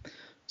guy.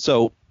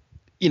 So,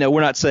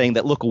 we're not saying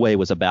that Look Away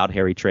was about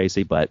Harry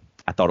Tracy, but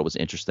I thought it was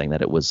interesting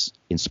that it was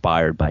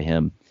inspired by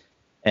him.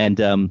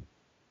 And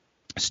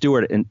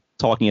Stewart, in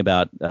talking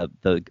about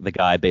the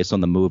guy based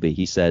on the movie,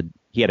 he said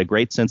he had a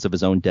great sense of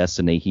his own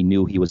destiny. He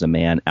knew he was a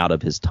man out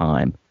of his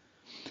time.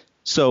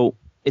 So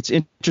it's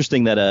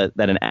interesting that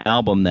an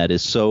album that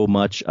is so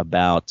much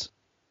about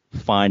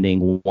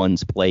finding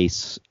one's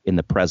place in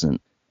the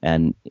present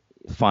and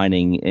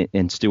finding,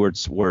 in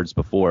Stewart's words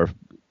before,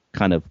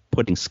 kind of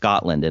putting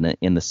Scotland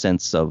in the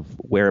sense of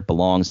where it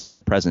belongs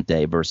present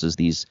day versus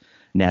these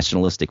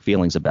nationalistic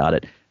feelings about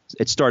it.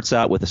 It starts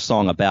out with a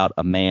song about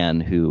a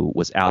man who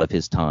was out of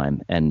his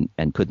time and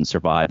couldn't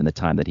survive in the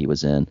time that he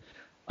was in.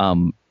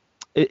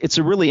 It's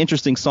a really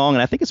interesting song,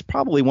 and I think it's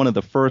probably one of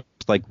the first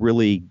like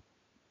really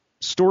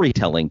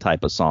storytelling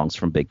type of songs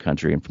from Big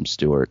Country and from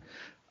Stewart.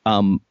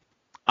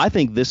 I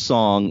think this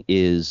song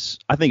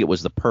I think it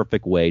was the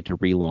perfect way to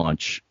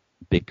relaunch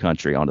Big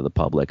Country onto the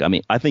public. I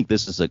mean, I think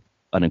this is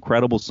an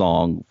incredible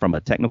song from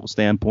a technical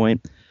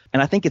standpoint,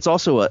 and I think it's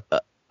also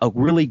a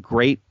really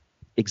great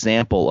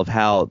example of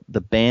how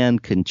the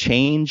band can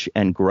change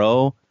and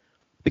grow,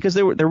 because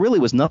there really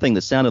was nothing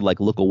that sounded like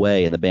Look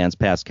Away in the band's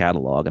past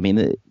catalog. I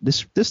mean,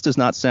 this does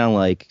not sound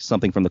like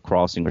something from The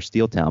Crossing or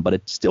Steel Town, but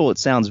it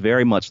sounds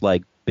very much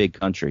like Big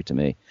Country to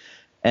me.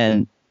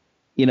 And,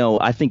 you know,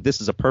 I think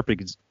this is a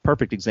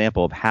perfect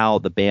example of how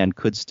the band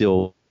could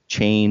still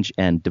change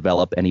and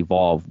develop and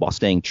evolve while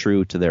staying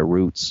true to their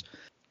roots.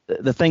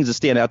 The things that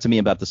stand out to me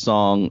about the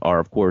song are,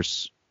 of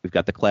course, we've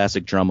got the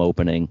classic drum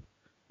opening,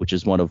 which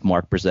is one of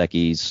Mark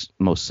Brzezicki's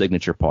most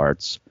signature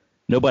parts.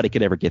 Nobody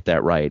could ever get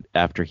that right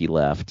after he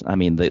left. I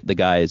mean, the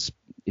guys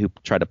who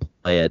tried to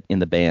play it in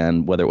the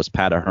band, whether it was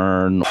Pat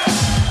Ahern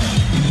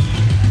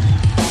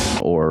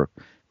or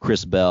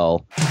Chris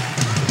Bell,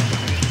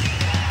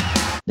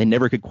 they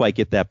never could quite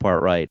get that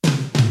part right.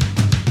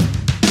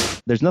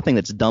 There's nothing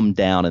that's dumbed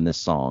down in this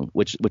song,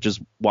 which is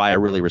why I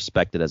really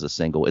respect it as a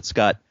single. It's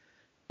got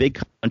Big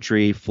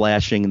Country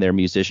flashing their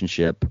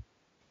musicianship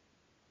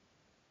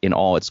in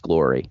all its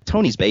glory.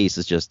 Tony's bass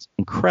is just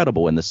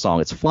incredible in this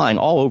song. It's flying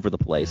all over the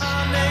place.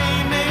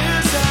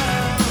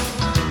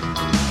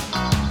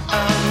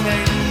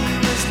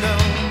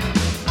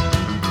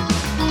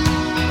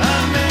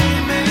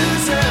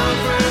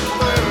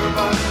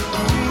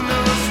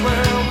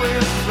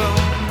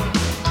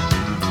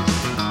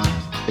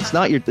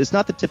 It's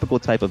not the typical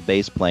type of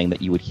bass playing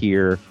that you would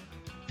hear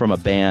from a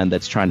band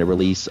that's trying to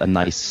release a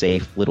nice,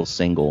 safe little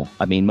single.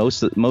 I mean,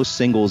 most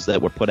singles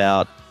that were put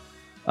out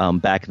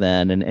back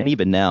then and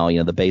even now, you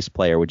know, the bass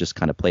player would just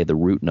kind of play the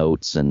root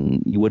notes,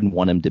 and you wouldn't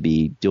want him to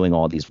be doing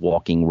all these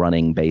walking,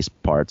 running bass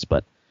parts.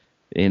 But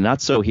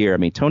not so here. I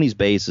mean, Tony's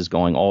bass is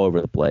going all over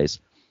the place.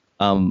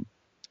 And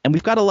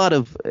we've got a lot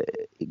of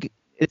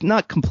it's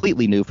not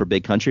completely new for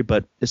Big Country,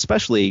 but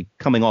especially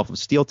coming off of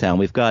Steel Town,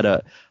 we've got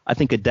I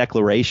think a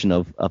declaration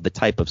of the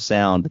type of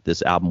sound that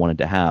this album wanted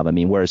to have. I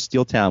mean, whereas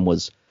Steel Town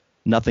was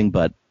nothing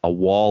but a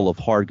wall of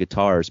hard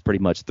guitars pretty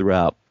much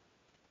throughout,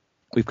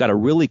 we've got a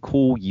really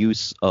cool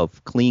use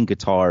of clean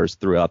guitars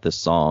throughout this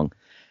song.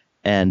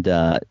 And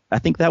I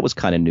think that was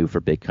kind of new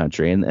for Big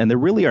Country. And there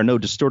really are no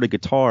distorted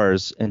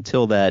guitars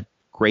until that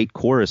great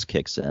chorus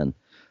kicks in.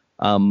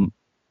 And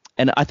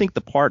I think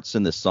the parts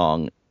in this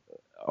song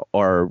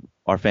are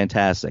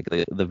fantastic.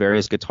 The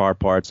various guitar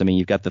parts. I mean,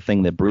 you've got the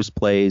thing that Bruce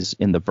plays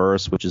in the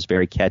verse, which is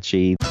very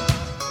catchy.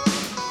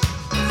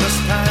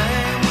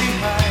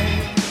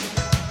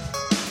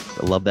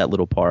 I love that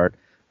little part.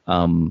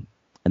 And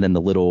then the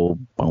little...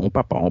 I'm going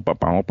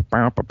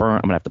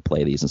to have to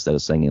play these instead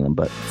of singing them,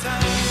 but...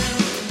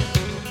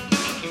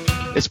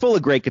 It's full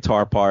of great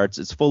guitar parts.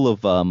 It's full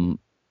of, a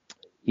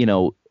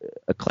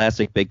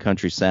classic Big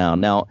Country sound.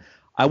 Now,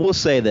 I will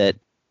say that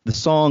the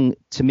song,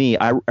 to me,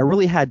 I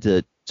really had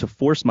to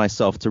force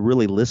myself to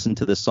really listen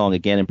to this song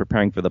again in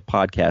preparing for the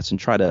podcast and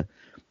try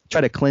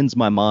to cleanse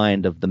my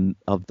mind of the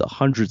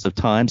hundreds of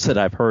times that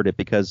I've heard it,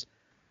 because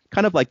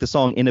kind of like the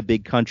song In a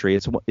Big Country,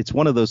 it's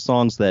one of those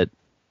songs that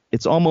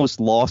it's almost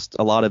lost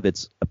a lot of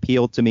its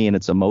appeal to me and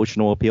its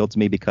emotional appeal to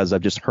me because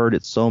I've just heard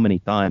it so many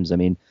times. I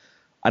mean,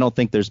 I don't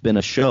think there's been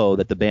a show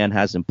that the band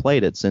hasn't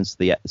played it since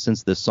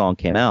this song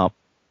came out.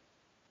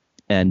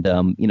 And,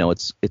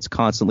 it's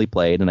constantly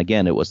played. And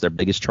again, it was their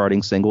biggest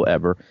charting single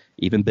ever,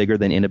 even bigger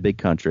than In a Big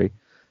Country.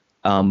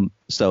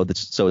 So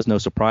it's no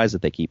surprise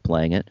that they keep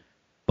playing it.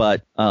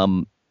 But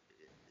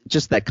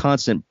just that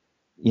constant,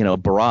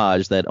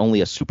 barrage that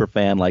only a super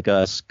fan like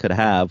us could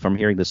have from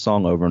hearing this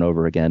song over and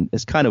over again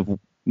has kind of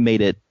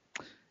made it.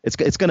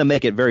 It's going to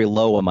make it very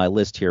low on my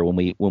list here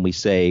when we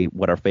say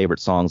what our favorite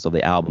songs of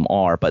the album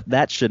are. But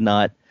that should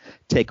not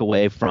take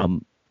away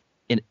from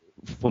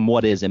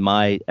what is, in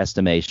my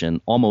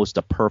estimation, almost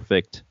a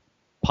perfect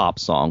pop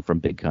song from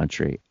Big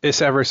Country.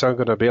 Is every song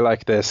going to be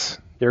like this?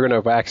 You're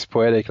going to wax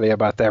poetically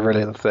about every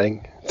little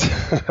thing,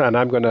 and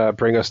I'm going to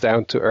bring us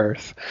down to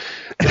earth.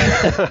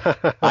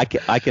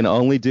 I can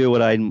only do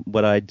what I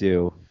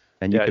do,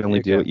 and you can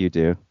only do what you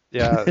do.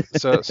 Yeah,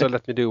 so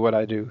let me do what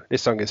I do.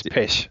 This song is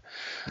pish.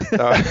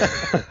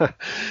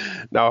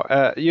 No,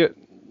 you're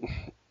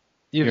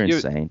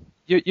insane.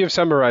 You've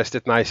summarized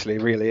it nicely,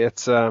 really.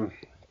 It's a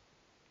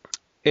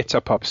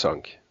pop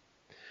song.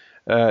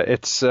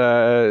 It's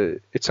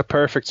a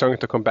perfect song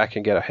to come back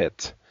and get a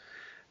hit.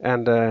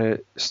 And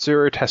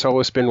Stewart has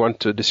always been one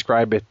to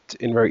describe it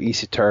in very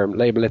easy term,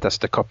 label it as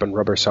the cup and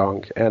rubber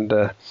song. And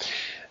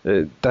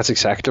that's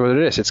exactly what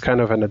it is. It's kind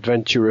of an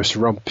adventurous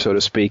romp, so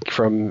to speak,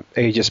 from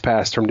ages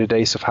past, from the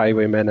days of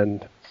Highwaymen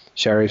and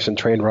sheriffs and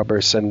train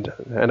robbers and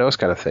those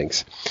kind of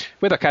things,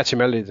 with a catchy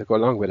melody to go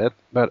along with it.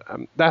 But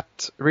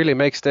that really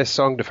makes this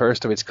song the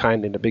first of its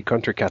kind in the Big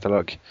Country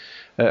catalog.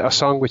 A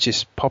song which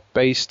is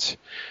pop-based.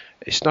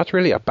 It's not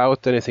really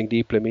about anything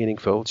deeply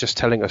meaningful, just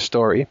telling a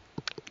story,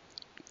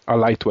 a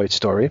lightweight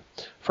story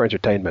for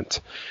entertainment.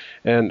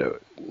 And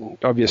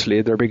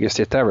obviously their biggest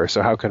hit ever,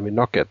 so how can we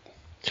knock it?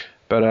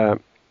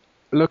 But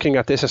looking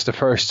at this as the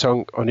first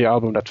song on the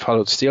album that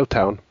followed Steel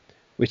Town,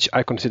 which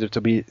I consider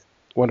to be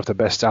one of the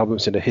best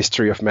albums in the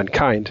history of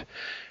mankind,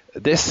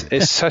 this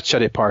is such a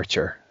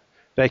departure.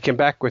 They came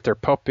back with their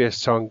poppiest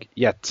song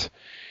yet.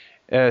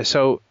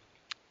 So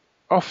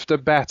off the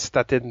bat,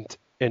 that didn't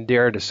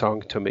endear the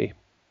song to me.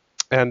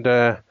 And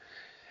the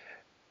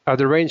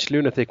Deranged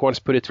Lunatic once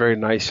put it very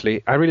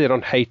nicely. I really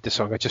don't hate the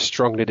song. I just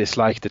strongly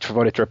disliked it for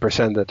what it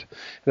represented.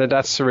 And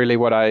that's really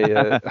what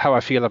how I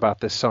feel about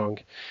this song.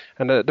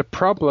 And the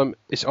problem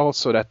is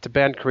also that the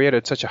band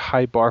created such a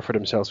high bar for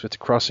themselves with The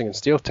Crossing and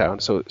Steel Town.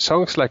 So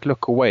songs like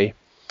Look Away,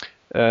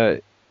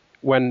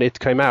 when it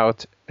came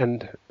out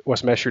and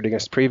was measured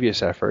against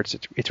previous efforts,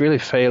 it really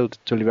failed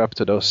to live up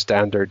to those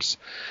standards.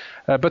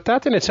 But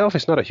that in itself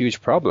is not a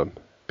huge problem,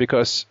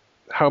 because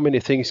how many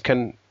things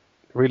can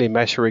really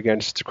measure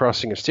against The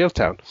Crossing of Steel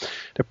Town?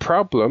 The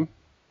problem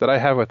that I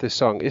have with this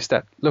song is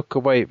that Look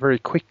Away very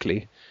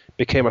quickly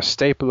became a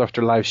staple of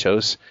their live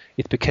shows.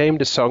 It became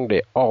the song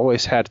they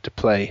always had to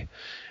play.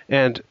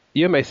 And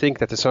you may think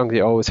that the song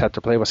they always had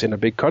to play was In a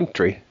Big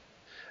Country.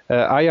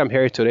 I am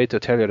here today to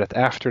tell you that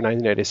after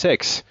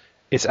 1986,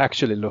 it's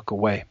actually Look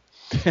Away.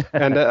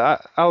 And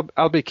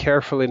I'll be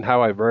careful in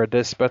how I word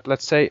this, but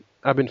let's say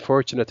I've been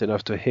fortunate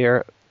enough to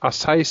hear a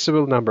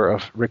sizable number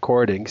of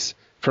recordings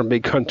from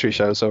Big Country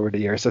shows over the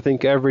years. I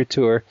think every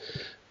tour,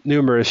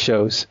 numerous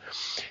shows.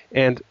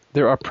 And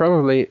there are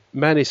probably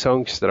many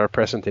songs that are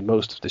present in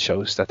most of the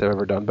shows that they've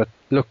ever done, but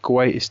Look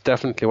Away is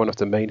definitely one of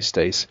the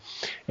mainstays.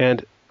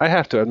 And I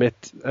have to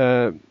admit,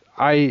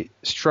 I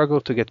struggle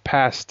to get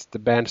past the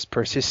band's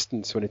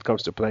persistence when it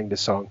comes to playing the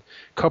song,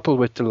 coupled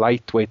with the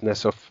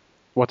lightweightness of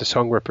what the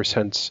song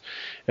represents.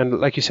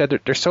 And like you said,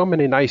 there's so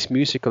many nice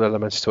musical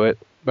elements to it,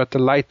 but the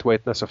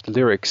lightweightness of the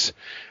lyrics,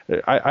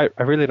 I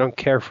really don't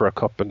care for a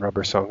cup and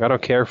rubber song. I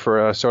don't care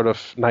for a sort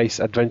of nice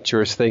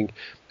adventurous thing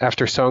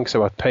after songs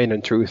about pain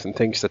and truth and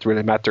things that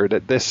really matter.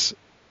 That this,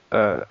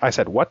 I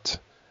said, what?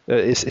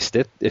 Is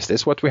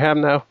this what we have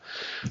now?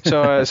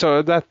 So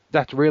so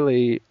that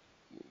really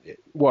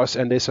was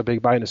and is a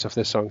big minus of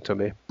this song to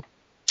me.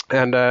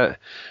 And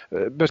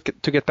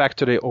but to get back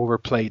to the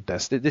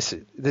overplayedness,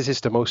 this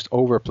is the most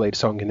overplayed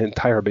song in the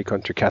entire Big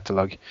Country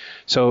catalog.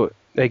 So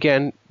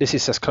again, this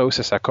is as close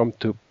as I come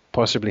to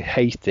possibly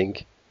hating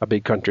a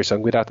Big Country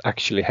song without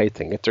actually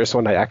hating it. There's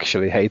one I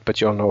actually hate, but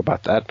you all know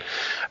about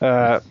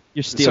that.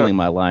 You're stealing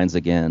my lines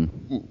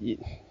again.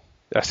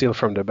 I steal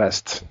from the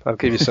best. I'll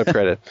give you some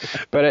credit.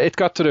 But it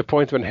got to the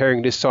point when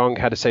hearing this song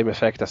had the same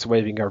effect as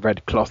waving a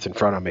red cloth in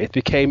front of me. It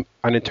became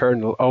an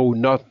internal, oh,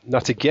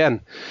 not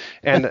again.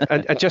 And,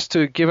 and just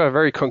to give a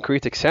very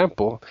concrete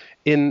example,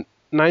 in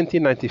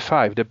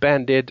 1995, the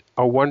band did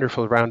a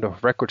wonderful round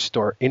of record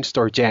store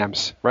in-store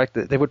jams, right?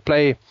 They would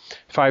play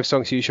 5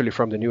 songs usually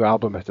from the new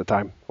album at the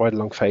time, Wide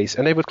Long Face,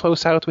 and they would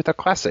close out with a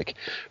classic.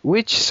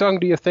 Which song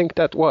do you think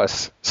that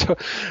was? So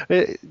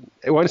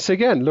once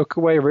again, Look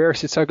Away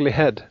rears its ugly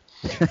head.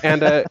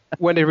 And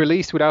when they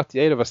released Without the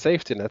Aid of a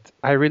Safety Net,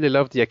 I really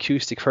loved the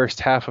acoustic first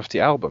half of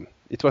the album.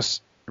 It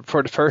was,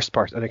 for the first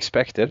part,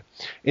 unexpected,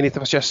 and it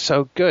was just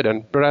so good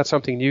and brought out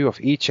something new of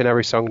each and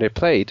every song they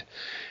played.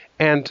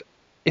 And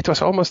it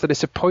was almost a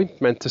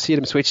disappointment to see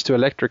them switch to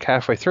electric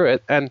halfway through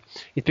it, and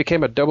it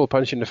became a double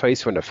punch in the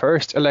face when the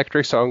first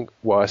electric song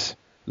was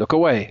Look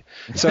Away.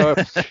 So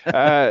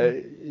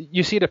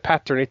you see the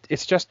pattern.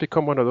 It's just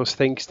become one of those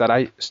things that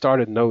I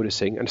started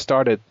noticing and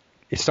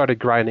it started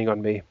grinding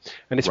on me.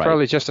 And it's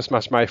probably just as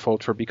much my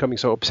fault for becoming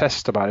so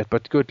obsessed about it,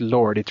 but good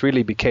Lord, it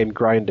really became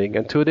grinding.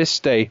 And to this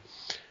day,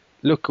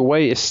 Look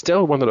Away is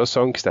still one of those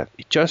songs that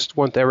just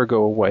won't ever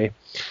go away.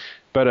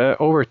 But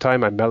over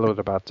time, I mellowed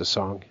about the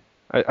song.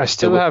 I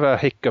still have a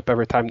hiccup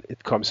every time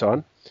it comes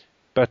on,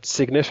 but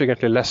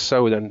significantly less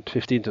so than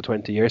 15 to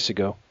 20 years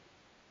ago.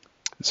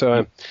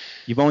 So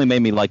you've only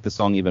made me like the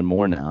song even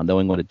more now,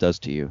 knowing what it does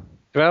to you.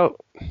 Well,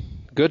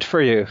 good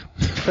for you.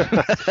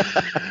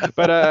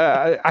 But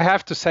I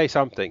have to say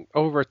something.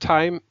 Over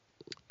time,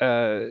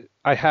 I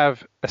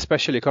have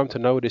especially come to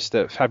notice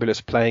the fabulous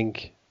playing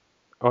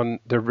on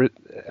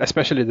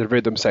especially the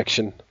rhythm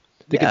section.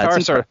 The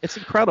guitars it's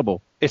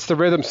incredible. It's the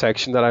rhythm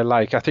section that I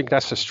like. I think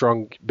that's the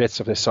strong bits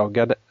of this song.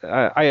 And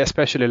I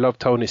especially love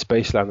Tony's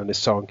bass line on this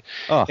song.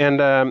 Oh,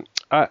 and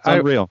it's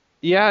unreal.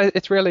 Yeah,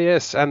 it really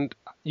is. And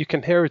you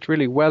can hear it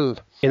really well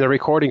in a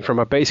recording from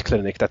a bass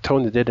clinic that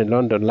Tony did in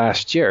London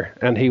last year.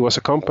 And he was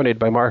accompanied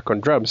by Mark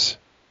on drums.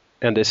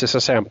 And this is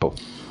a sample.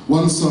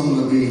 One song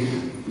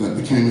that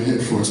became a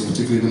hit for us,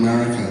 particularly in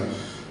America,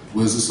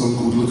 was a song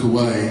called Look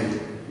Away.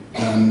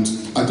 And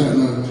I don't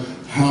know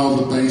how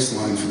the bass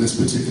line for this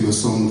particular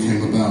song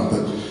came about,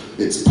 but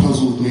it's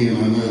puzzled me, and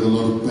I know a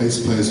lot of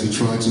bass players who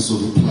try to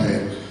sort of play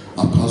it.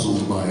 are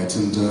puzzled by it,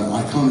 and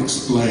I can't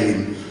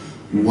explain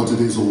what it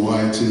is or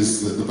why it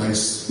is that the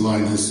bass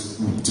line has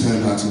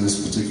turned out in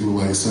this particular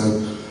way. So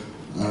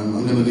I'm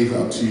going to leave it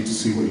up to you to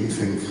see what you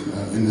think.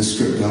 In this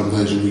stripped down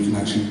version, you can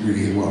actually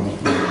really hear what I'm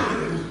playing.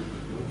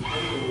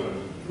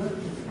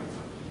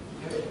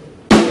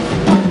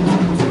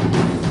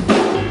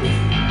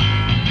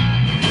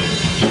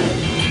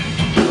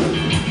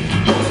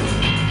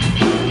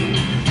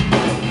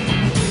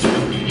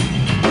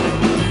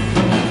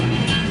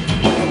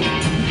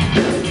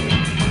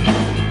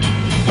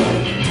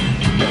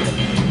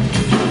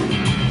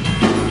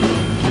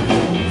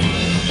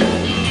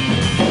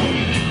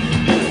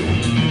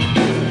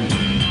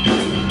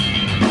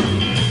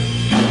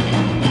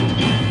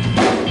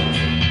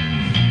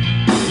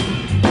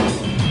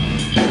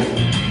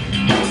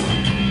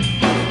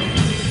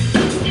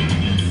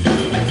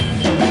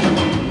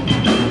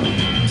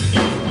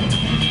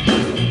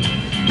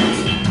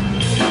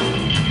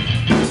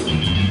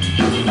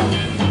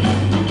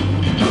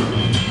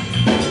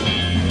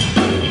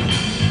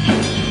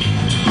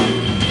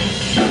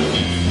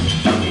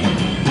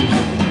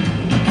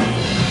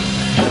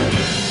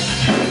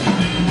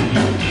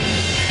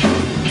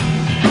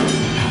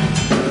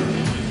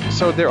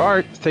 So there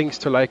are things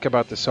to like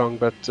about the song,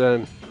 but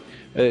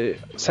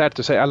sad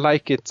to say, I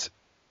like it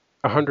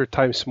 100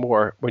 times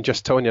more when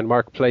just Tony and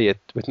Mark play it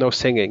with no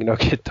singing, no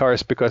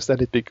guitars, because then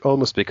it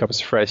almost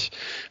becomes fresh.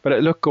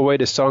 But Look Away,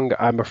 the song,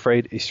 I'm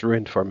afraid, is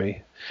ruined for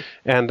me.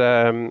 And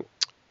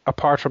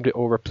apart from the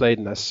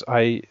overplayedness,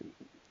 I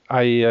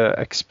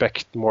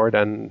expect more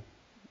than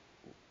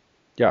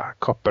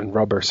Cop and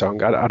Rubber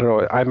song. I don't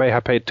know. I may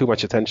have paid too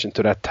much attention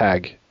to that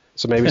tag,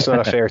 so maybe it's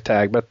not a fair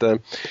tag, but.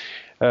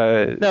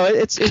 No,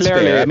 it's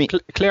clearly, fair. I mean,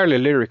 clearly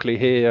lyrically,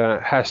 he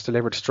has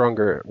delivered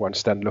stronger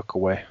ones than Look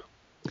Away.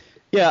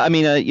 Yeah, I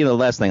mean, the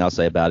last thing I'll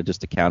say about it,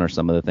 just to counter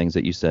some of the things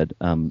that you said.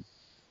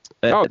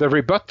 The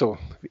rebuttal.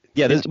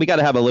 Yeah, we got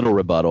to have a little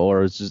rebuttal,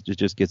 or it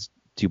just gets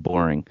too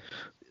boring.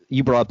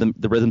 You brought up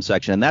the rhythm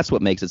section, and that's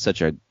what makes it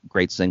such a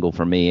great single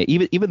for me.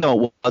 Even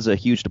though it was a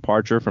huge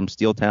departure from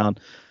Steel Town,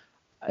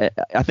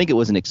 I think it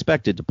was an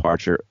expected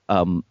departure.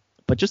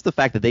 But just the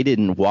fact that they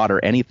didn't water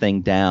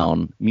anything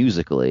down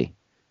musically,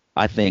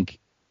 I think,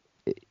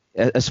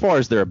 as far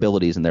as their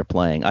abilities and their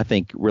playing, I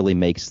think really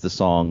makes the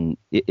song.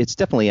 It's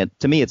definitely,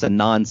 to me, it's a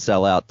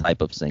non-sellout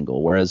type of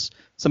single. Whereas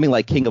something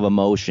like King of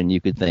Emotion, you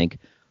could think,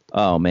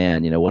 oh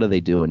man, what are they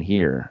doing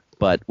here?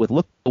 But with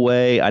Look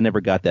Away, I never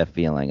got that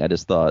feeling. I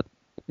just thought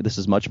this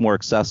is much more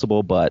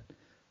accessible, but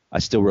I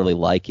still really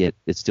like it.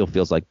 It still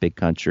feels like Big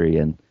Country,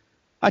 and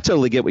I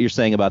totally get what you're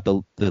saying about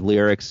the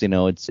lyrics.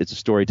 It's a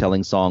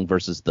storytelling song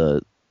versus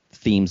the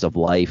themes of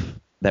life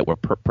that were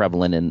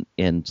prevalent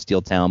in Steel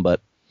Town,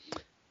 but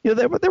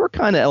there were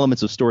kind of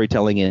elements of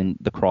storytelling in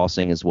The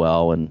Crossing as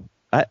well, and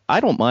I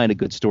don't mind a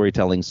good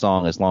storytelling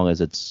song as long as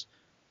it's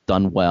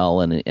done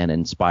well and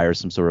inspires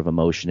some sort of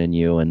emotion in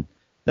you, and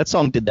that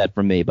song did that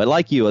for me. But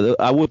like you,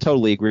 I will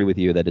totally agree with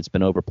you that it's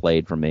been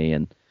overplayed for me,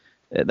 and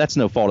that's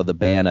no fault of the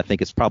band. I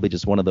think it's probably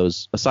just one of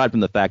those, aside from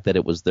the fact that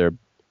it was their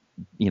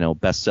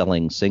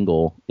best-selling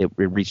single, it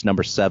reached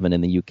number 7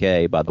 in the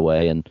UK, by the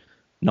way, and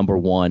number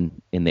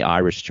 1 in the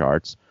Irish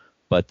charts.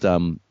 But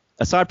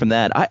aside from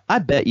that, I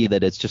bet you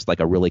that it's just like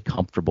a really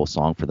comfortable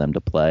song for them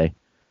to play.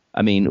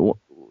 I mean,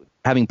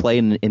 having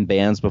played in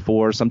bands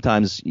before,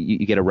 sometimes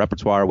you get a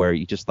repertoire where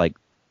you just like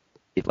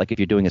if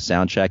you're doing a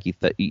sound check,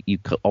 you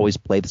always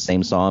play the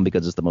same song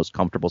because it's the most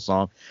comfortable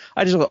song.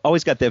 I just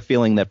always got that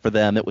feeling that for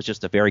them it was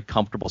just a very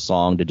comfortable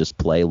song to just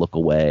play, Look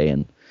Away,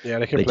 and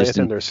they can play it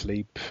in their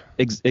sleep.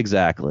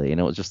 Exactly, and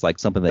it was just like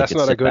something they could sit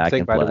back and play. That's not a good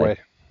thing, by the way.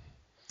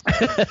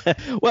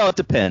 Well, it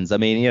depends. I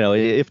mean,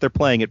 if they're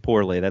playing it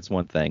poorly, that's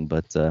one thing.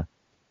 But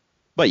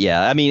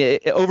yeah, I mean,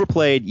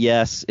 overplayed.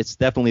 Yes, it's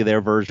definitely their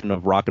version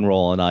of Rock and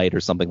Roll All Night or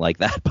something like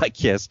that by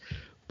Kiss.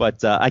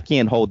 But I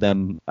can't hold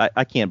them.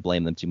 I can't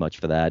blame them too much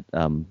for that.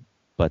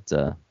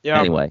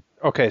 Anyway.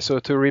 Okay, so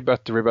to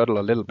rebut the rebuttal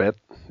a little bit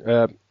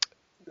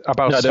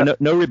about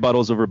no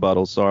rebuttals of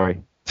rebuttals.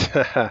 Sorry.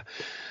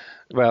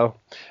 Well,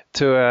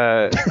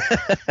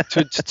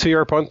 to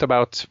your point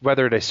about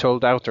whether they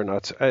sold out or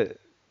not.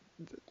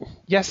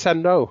 Yes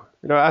and no.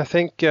 I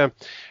think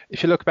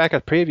if you look back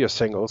at previous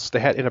singles, they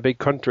had In a Big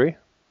Country,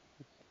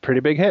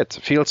 pretty big hit.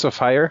 Fields of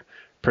Fire,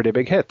 pretty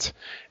big hit.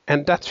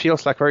 And that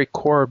feels like very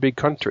core Big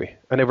Country.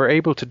 And they were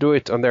able to do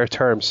it on their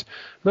terms.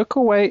 Look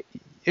Away,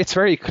 it's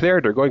very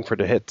clear they're going for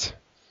the hit.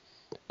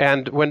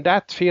 And when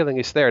that feeling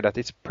is there, that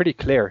it's pretty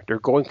clear they're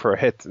going for a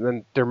hit, and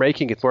then they're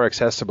making it more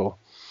accessible.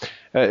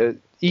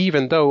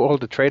 Even though all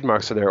the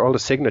trademarks are there, all the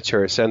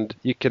signatures, and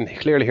you can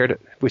clearly hear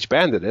which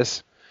band it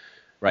is.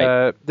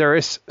 Right. There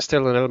is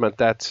still an element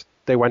that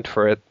they went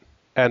for it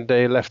and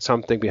they left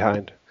something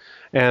behind.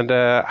 And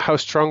how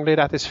strongly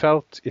that is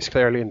felt is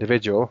clearly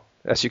individual,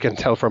 as you can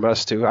tell from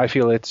us too. I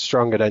feel it's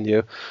stronger than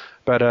you.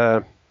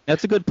 But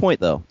that's a good point,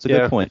 though. It's a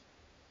good point.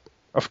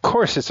 Of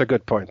course it's a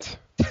good point.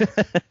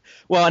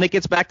 Well, and it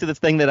gets back to the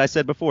thing that I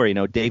said before.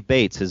 Dave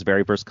Bates, his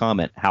very first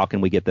comment: "How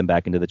can we get them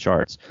back into the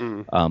charts?"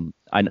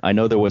 I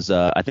know there was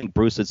I think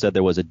Bruce had said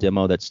there was a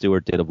demo that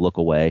Stewart did of "Look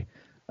Away."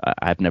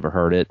 I've never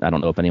heard it. I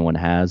don't know if anyone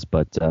has,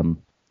 but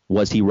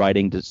was he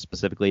writing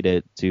specifically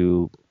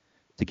to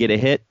get a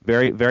hit?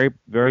 Very, very,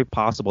 very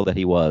possible that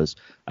he was.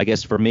 I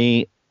guess for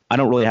me, I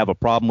don't really have a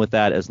problem with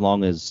that as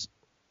long as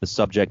the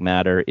subject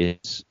matter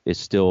is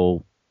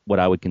still what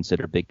I would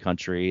consider big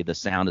country. The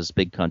sound is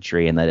big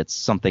country, and that it's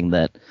something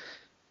that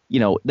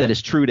that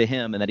is true to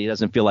him, and that he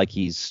doesn't feel like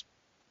he's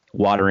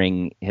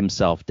watering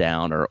himself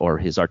down or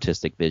his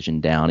artistic vision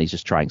down. He's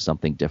just trying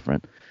something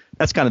different.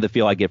 That's kind of the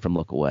feel I get from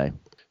Look Away.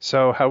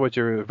 So how would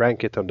you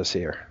rank it on the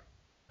Seer?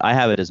 I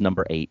have it as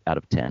number 8 out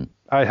of 10.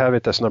 I have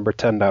it as number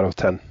 10 out of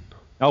 10.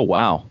 Oh,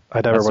 wow.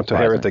 I never want to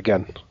hear it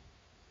again.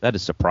 That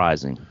is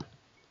surprising.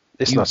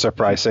 It's not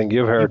surprising.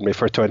 You've heard me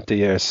for 20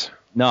 years.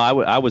 No,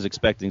 I was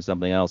expecting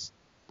something else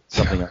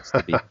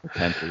to be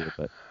 10 for you,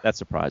 but that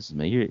surprises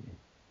me.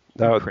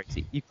 You're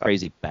crazy. You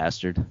crazy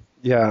bastard.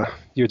 Yeah,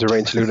 you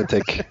deranged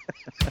lunatic.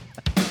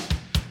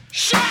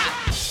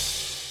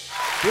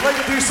 We'd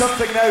like to do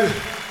something now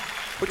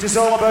which is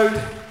all about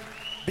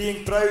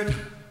being proud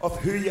of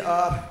who you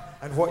are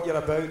and what you're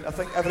about. I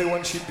think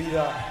everyone should be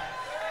that.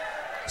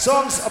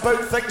 Songs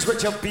about things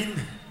which have been,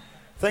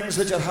 things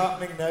which are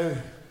happening now,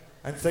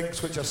 and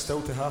things which are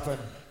still to happen.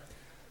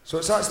 So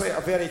it's actually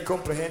a very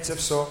comprehensive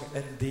song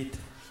indeed.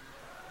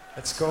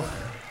 Let's go.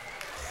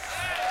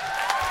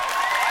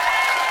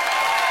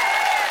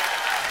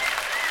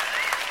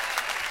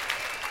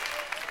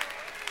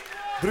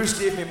 Bruce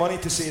gave me money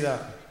to say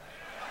that.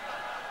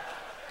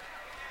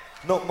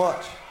 Not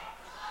much.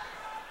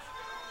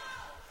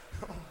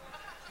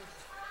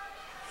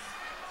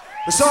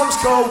 The song's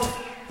called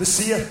The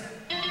Seer.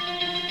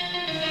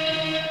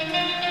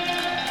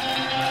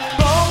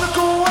 Long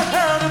ago I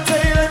had a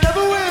tale I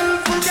never will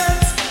forget.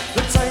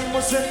 The time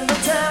was in the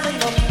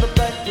tanning, on the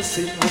back the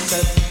scene was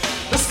set.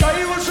 The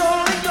sky was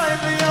rolling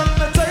blindly on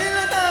the tail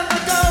and the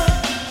gown.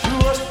 She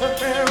washed her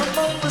hair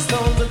among the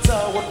stones, that's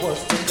how it was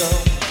to go.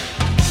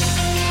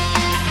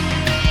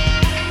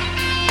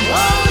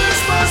 All this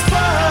must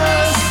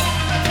pass.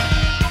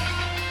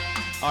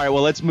 All right,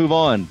 well, let's move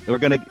on. We're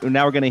gonna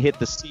hit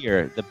The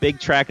Seer, the big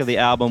track of the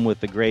album with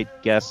the great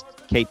guest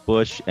Kate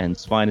Bush, and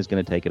Svein is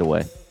going to take it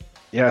away.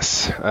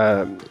 Yes,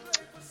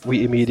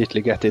 we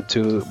immediately get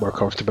into more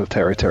comfortable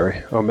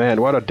territory. Oh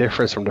man, what a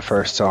difference from the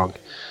first song.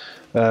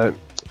 The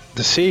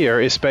Seer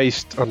is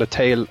based on the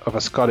tale of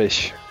a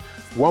Scottish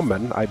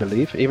woman, I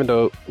believe, even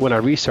though when I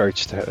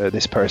researched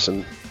this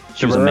person,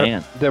 she was a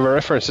man. There were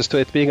references to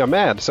it being a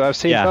man, so I've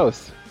seen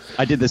both.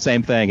 I did the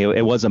same thing.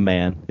 It was a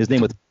man. His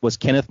name was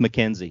Kenneth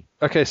Mackenzie.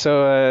 Okay,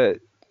 so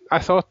I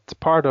thought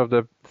part of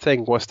the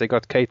thing was they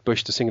got Kate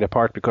Bush to sing the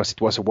part because it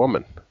was a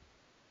woman.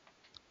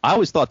 I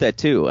always thought that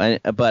too,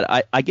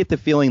 but I get the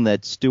feeling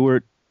that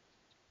Stewart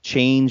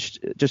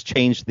changed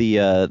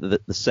the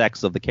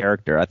sex of the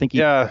character. I think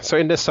so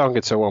in this song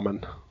it's a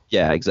woman.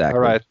 Yeah, exactly.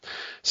 All right.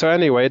 So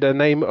anyway, the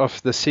name of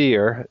the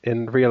Seer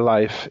in real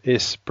life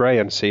is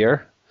Brian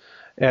Seer,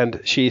 and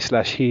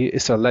she/he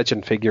is a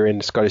legend figure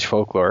in Scottish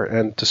folklore,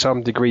 and to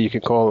some degree you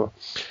can call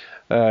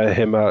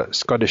him a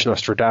Scottish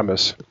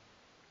Nostradamus.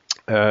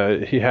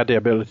 He had the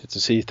ability to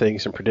see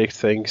things and predict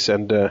things,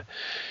 and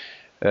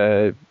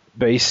oh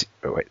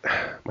wait,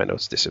 my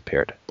notes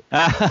disappeared.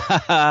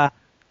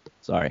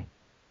 Sorry.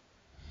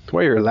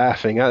 Why you're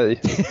laughing?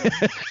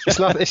 It's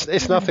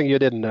nothing you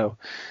didn't know.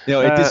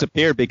 It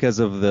disappeared because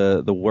of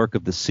the work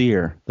of the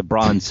Seer, the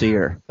bronze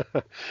Seer.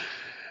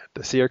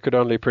 The Seer could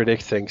only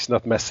predict things,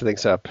 not mess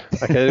things up.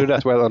 I can do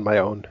that well on my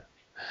own.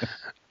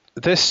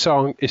 This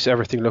song is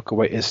Everything Look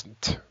Away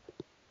Isn't.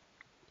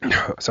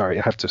 Sorry,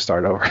 I have to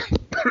start over.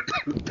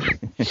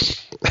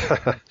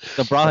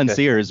 The bronze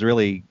Seer is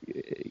really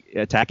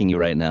attacking you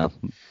right now,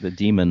 the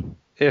demon.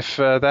 If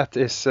that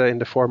is in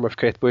the form of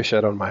Kate Bush,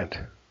 I don't mind.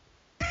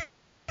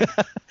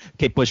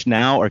 Kate Bush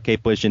now or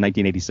Kate Bush in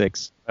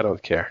 1986? I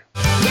don't care.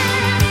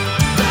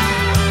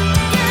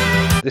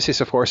 This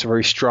is, of course, a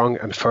very strong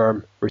and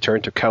firm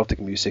return to Celtic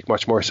music,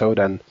 much more so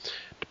than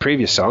the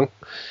previous song.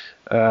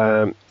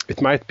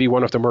 It might be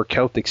one of the more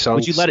Celtic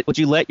songs. Would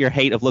you let your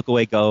hate of Look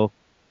Away go?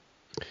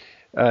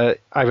 I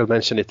will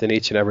mention it in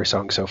each and every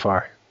song so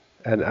far,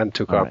 and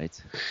to come.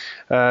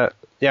 Right.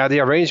 The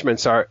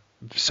arrangements are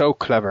so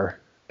clever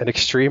and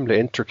extremely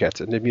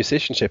intricate, and the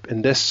musicianship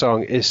in this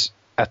song is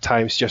at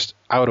times just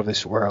out of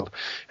this world.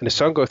 And the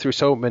song goes through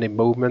so many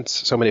movements,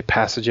 so many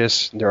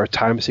passages, and there are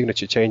time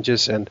signature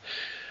changes, and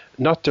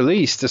not the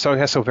least, the song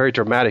has some very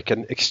dramatic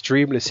and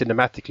extremely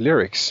cinematic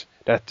lyrics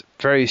that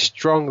very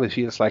strongly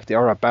feels like they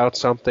are about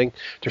something.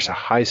 There's a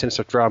high sense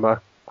of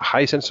drama, a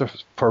high sense of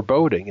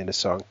foreboding in the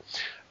song,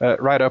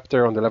 right up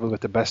there on the level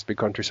with the best big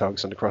country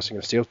songs on the Crossing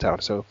of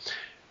Steeltown. So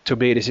to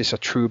me, this is a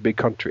true big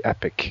country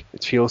epic.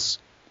 It feels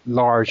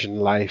large in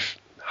life,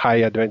 high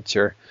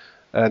adventure,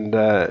 and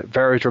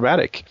very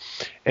dramatic.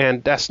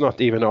 And that's not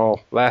even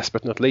all. Last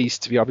but not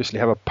least, we obviously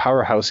have a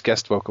powerhouse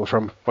guest vocal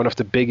from one of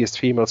the biggest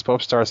female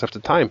pop stars of the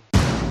time.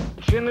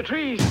 It's in the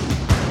trees.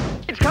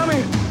 It's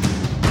coming.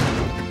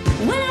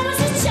 When I was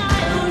a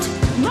child,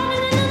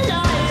 running in the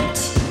night,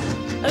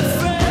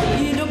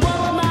 afraid of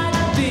what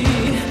might be,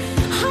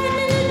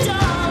 hiding in the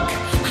dark,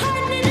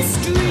 hiding in the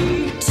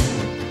street,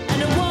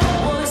 and the world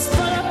was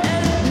full of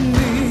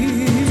enemy.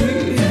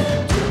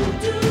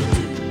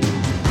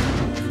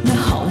 The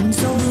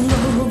hounds of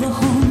love are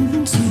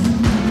haunting.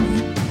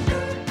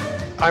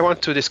 I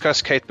want to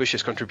discuss Kate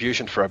Bush's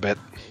contribution for a bit.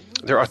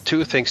 There are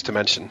two things to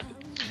mention.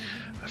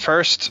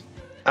 First,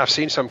 I've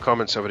seen some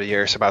comments over the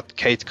years about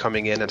Kate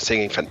coming in and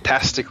singing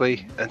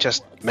fantastically and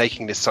just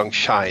making this song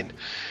shine.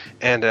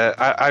 And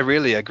I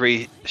really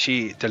agree.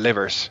 She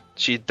delivers.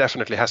 She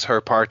definitely has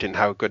her part in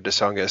how good the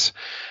song is.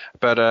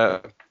 But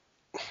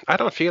I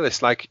don't feel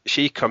it's like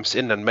she comes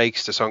in and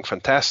makes the song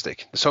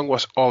fantastic. The song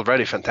was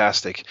already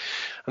fantastic.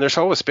 And there's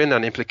always been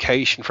an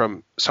implication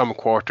from some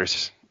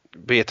quarters,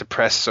 be it the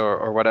press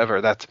or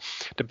whatever, that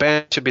the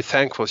band should be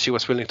thankful she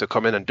was willing to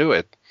come in and do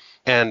it.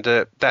 And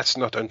that's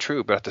not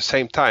untrue. But at the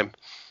same time,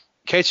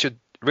 Kate should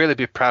really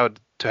be proud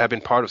to have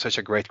been part of such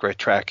a great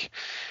track.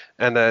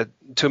 And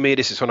to me,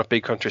 this is one of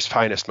Big Country's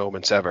finest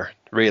moments ever,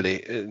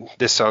 really.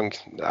 This song,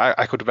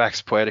 I could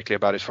wax poetically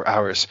about it for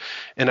hours.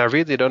 And I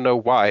really don't know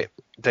why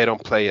they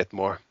don't play it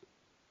more.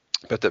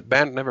 But the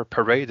band never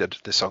paraded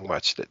the song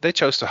much. They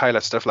chose to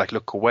highlight stuff like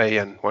Look Away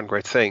and One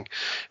Great Thing.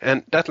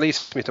 And that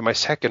leads me to my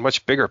second,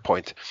 much bigger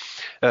point.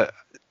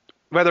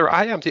 Whether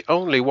I am the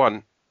only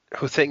one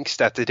who thinks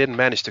that they didn't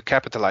manage to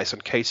capitalize on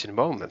Kate's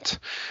moment.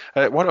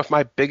 One of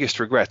my biggest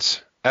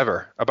regrets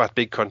ever about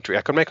Big Country,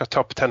 I could make a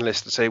top 10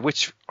 list and say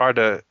which are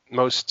the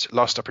most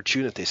lost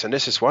opportunities, and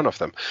this is one of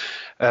them.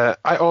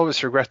 I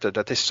always regretted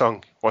that this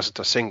song wasn't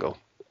a single.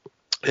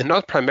 And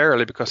not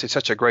primarily because it's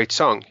such a great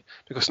song,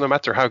 because no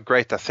matter how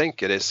great I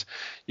think it is,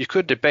 you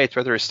could debate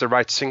whether it's the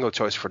right single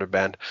choice for the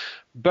band.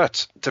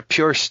 But the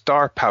pure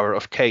star power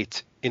of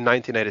Kate in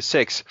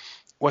 1986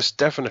 was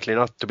definitely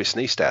not to be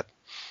sneezed at.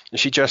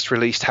 She just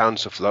released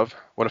Hounds of Love,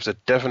 one of the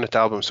definite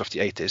albums of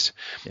the 80s.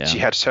 Yeah. She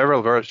had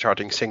several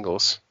world-charting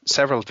singles,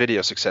 several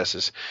video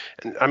successes.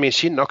 And I mean,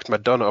 she knocked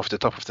Madonna off the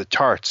top of the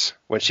charts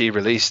when she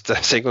released the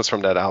singles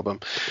from that album.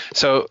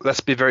 So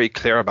let's be very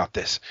clear about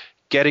this.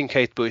 Getting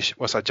Kate Bush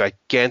was a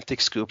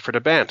gigantic scoop for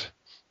the band.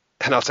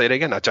 And I'll say it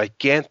again, a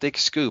gigantic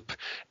scoop.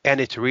 And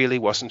it really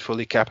wasn't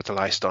fully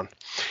capitalized on.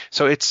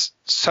 So it's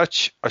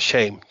such a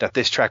shame that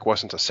this track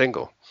wasn't a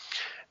single.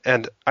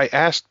 And I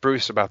asked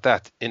Bruce about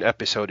that in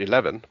episode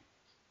 11,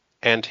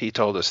 and he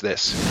told us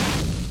this.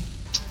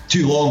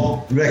 Too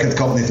long. The record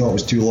company thought it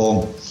was too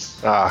long.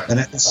 And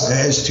it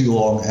is too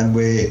long. And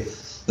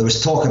there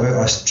was talk about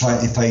us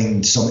trying to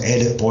find some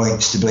edit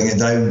points to bring it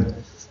down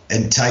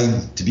in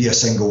time to be a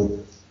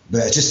single.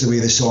 But it's just the way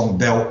the song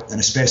built, and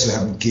especially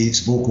having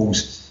Kate's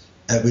vocals,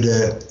 it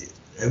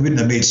wouldn't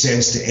have made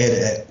sense to edit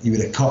it. You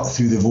would have cut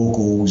through the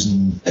vocals.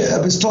 And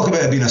it was talk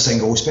about it being a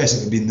single, especially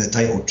if it being the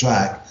title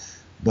track.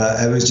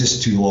 But it was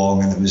just too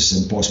long and it was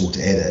impossible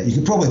to edit. You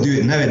could probably do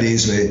it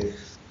nowadays with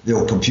the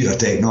old computer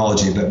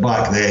technology, but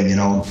back then, you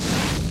know.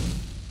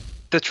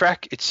 The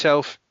track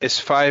itself is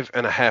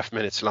 5.5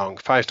 minutes long,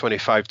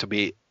 5:25 to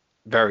be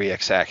very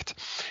exact.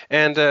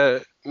 And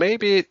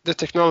maybe the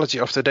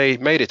technology of the day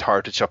made it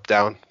hard to chop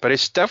down, but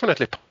it's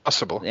definitely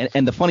possible.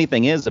 And the funny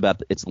thing is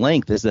about its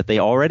length is that they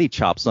already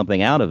chopped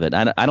something out of it.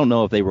 I don't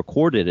know if they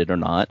recorded it or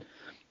not.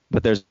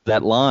 But there's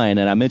that line,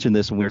 and I mentioned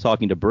this when we were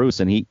talking to Bruce,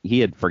 and he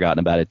had forgotten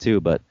about it too.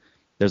 But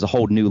there's a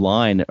whole new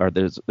line, or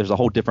there's a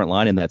whole different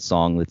line in that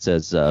song that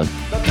says, I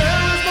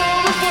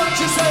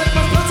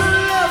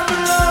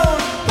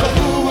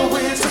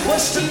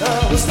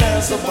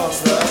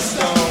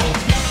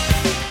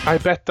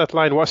bet that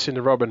line was in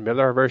the Robin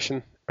Miller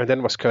version, and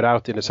then was cut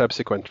out in the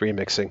subsequent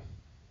remixing.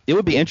 It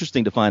would be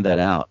interesting to find that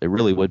out. It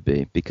really would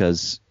be,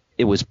 because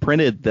it was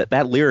printed,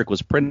 that lyric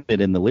was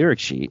printed in the lyric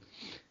sheet.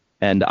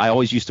 And I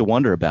always used to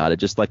wonder about it,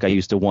 just like I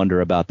used to wonder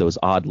about those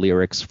odd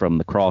lyrics from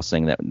The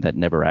Crossing that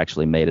never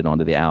actually made it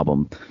onto the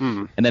album.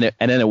 And then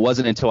it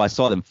wasn't until I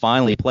saw them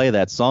finally play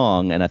that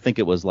song, and I think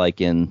it was I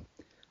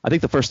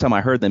think the first time I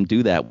heard them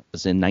do that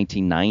was in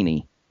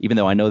 1990, even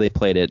though I know they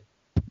played it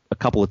a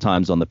couple of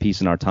times on the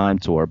Peace in Our Time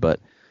tour. But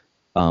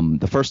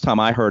the first time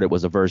I heard it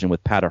was a version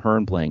with Pat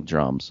Ahern playing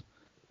drums.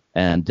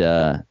 And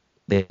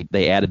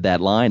they added that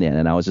line in,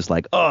 and I was just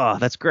like, oh,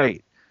 that's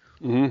great.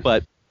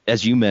 But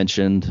as you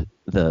mentioned,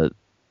 the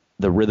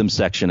rhythm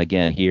section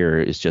again here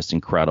is just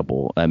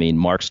incredible. I mean,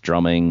 Mark's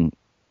drumming,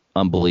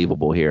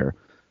 unbelievable here.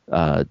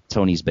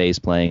 Tony's bass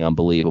playing,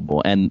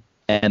 unbelievable, and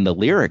the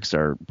lyrics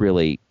are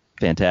really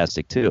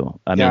fantastic too.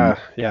 I mean,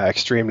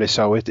 extremely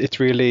so. It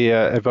really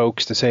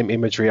evokes the same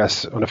imagery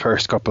as on the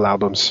first couple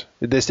albums.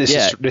 This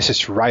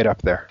is right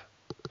up there.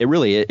 It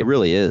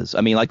really is.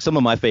 I mean, like some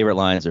of my favorite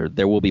lines are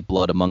 "There will be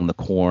blood among the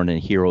corn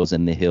and heroes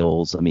in the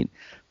hills." I mean,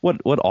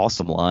 what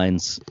awesome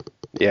lines.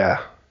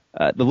 Yeah.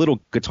 The little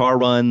guitar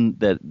run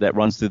that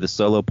runs through the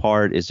solo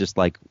part is just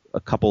like a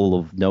couple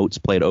of notes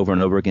played over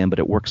and over again, but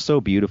it works so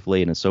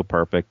beautifully and it's so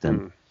perfect.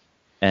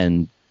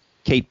 And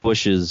Kate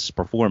Bush's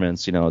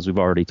performance, you know, as we've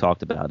already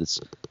talked about,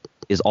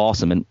 is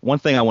awesome. And one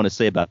thing I want to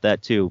say about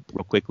that too,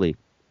 real quickly,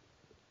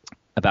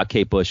 about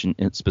Kate Bush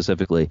and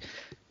specifically.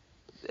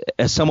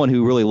 As someone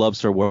who really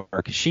loves her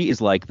work, she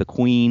is like the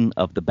queen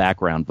of the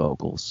background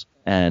vocals.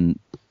 And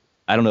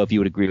I don't know if you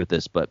would agree with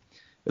this, but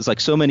it's like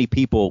so many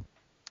people,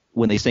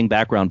 when they sing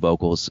background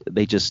vocals,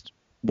 they just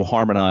will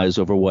harmonize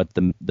over what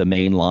the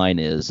main line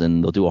is,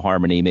 and they'll do a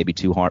harmony, maybe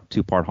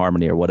two-part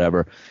harmony or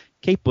whatever.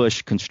 Kate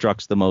Bush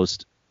constructs the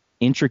most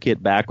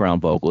intricate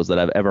background vocals that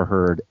I've ever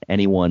heard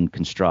anyone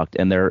construct,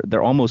 and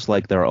they're almost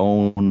like their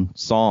own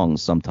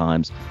songs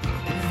sometimes.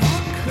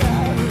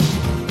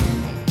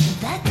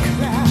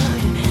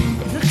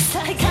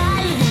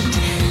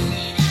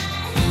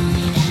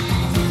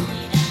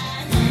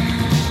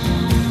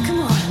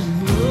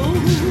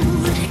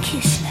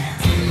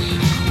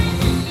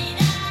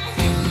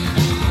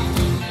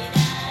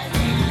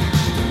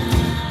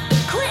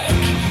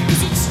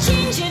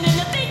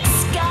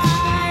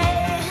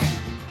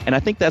 And I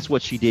think that's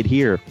what she did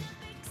here.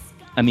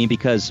 I mean,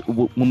 because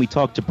when we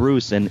talked to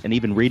Bruce and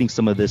even reading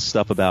some of this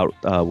stuff about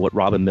what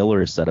Robin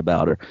Miller has said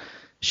about her,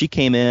 she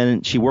came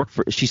in, she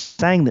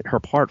sang her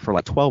part for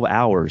like 12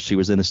 hours. She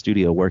was in the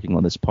studio working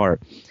on this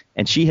part.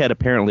 And she had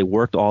apparently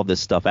worked all this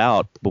stuff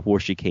out before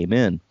she came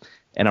in.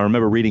 And I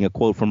remember reading a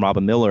quote from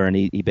Robin Miller, and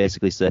he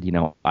basically said,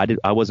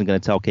 I wasn't going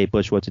to tell Kate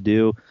Bush what to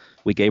do.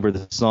 We gave her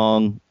the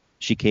song.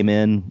 She came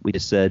in. We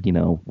just said,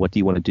 what do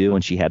you want to do?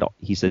 And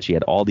he said she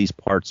had all these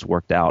parts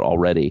worked out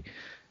already.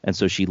 And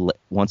so she,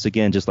 once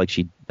again, just like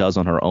she does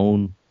on her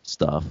own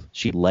stuff,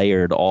 she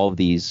layered all of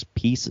these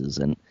pieces.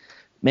 And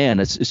man,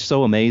 it's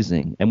so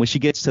amazing. And when she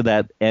gets to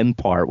that end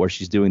part where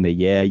she's doing the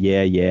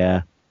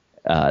yeah,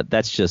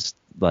 that's just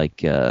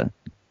like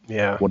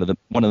one of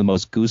the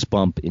most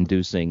goosebump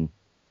inducing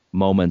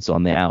moments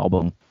on the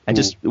album. And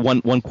just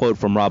one quote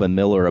from Robin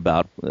Miller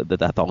about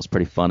that I thought was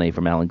pretty funny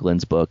from Alan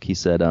Glenn's book. He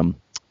said,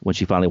 when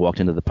she finally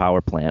walked into the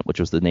power plant, which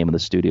was the name of the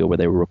studio where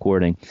they were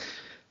recording,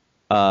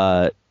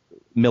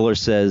 Miller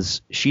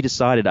says, she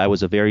decided I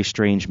was a very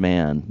strange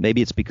man.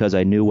 Maybe it's because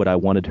I knew what I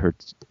wanted her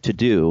to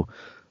do,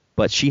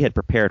 but she had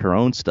prepared her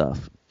own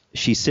stuff.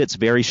 She sits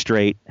very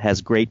straight,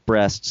 has great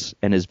breasts,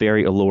 and is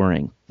very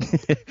alluring.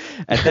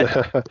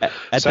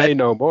 Say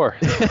no more.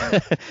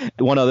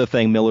 One other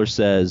thing Miller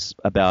says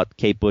about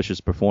Kate Bush's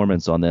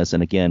performance on this,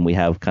 and again, we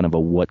have kind of a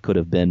what could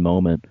have been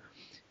moment.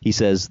 He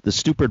says, the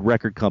stupid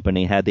record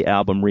company had the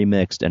album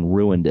remixed and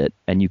ruined it,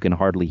 and you can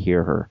hardly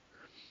hear her.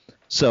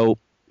 So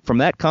from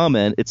that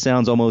comment, it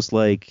sounds almost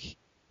like,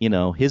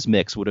 his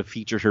mix would have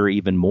featured her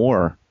even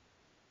more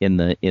in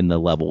the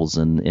levels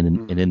and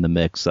in the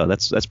mix. So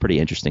that's pretty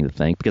interesting to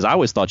think, because I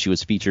always thought she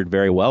was featured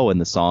very well in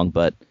the song,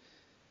 but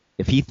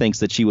if he thinks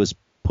that she was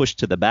pushed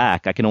to the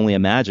back, I can only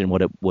imagine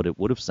what it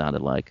would have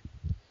sounded like.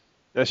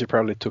 Yeah, she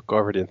probably took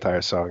over the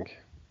entire song.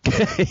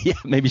 Yeah,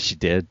 maybe she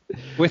did.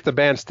 With the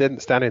band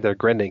standing there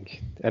grinning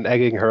and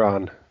egging her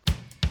on.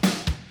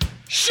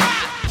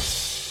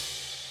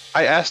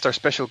 I asked our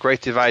special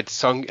Great Divide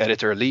song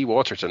editor Lee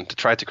Waterton to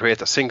try to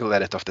create a single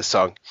edit of the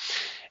song.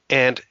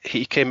 And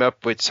he came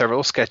up with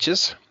several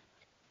sketches,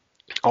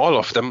 all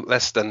of them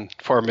less than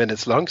 4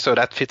 minutes long, so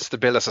that fits the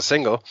bill as a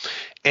single.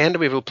 And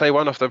we will play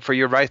one of them for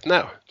you right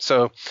now.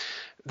 So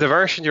the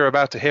version you're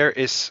about to hear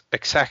is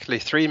exactly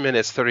 3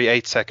 minutes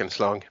 38 seconds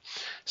long.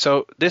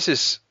 So this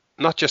is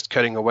not just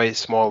cutting away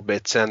small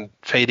bits and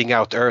fading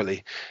out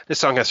early. This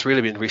song has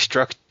really been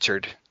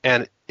restructured,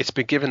 and it's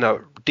been given a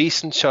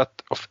decent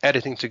shot of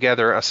editing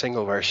together a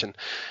single version.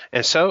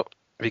 And so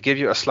we give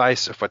you a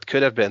slice of what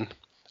could have been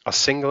a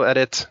single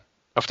edit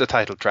of the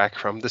title track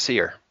from The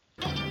Seer.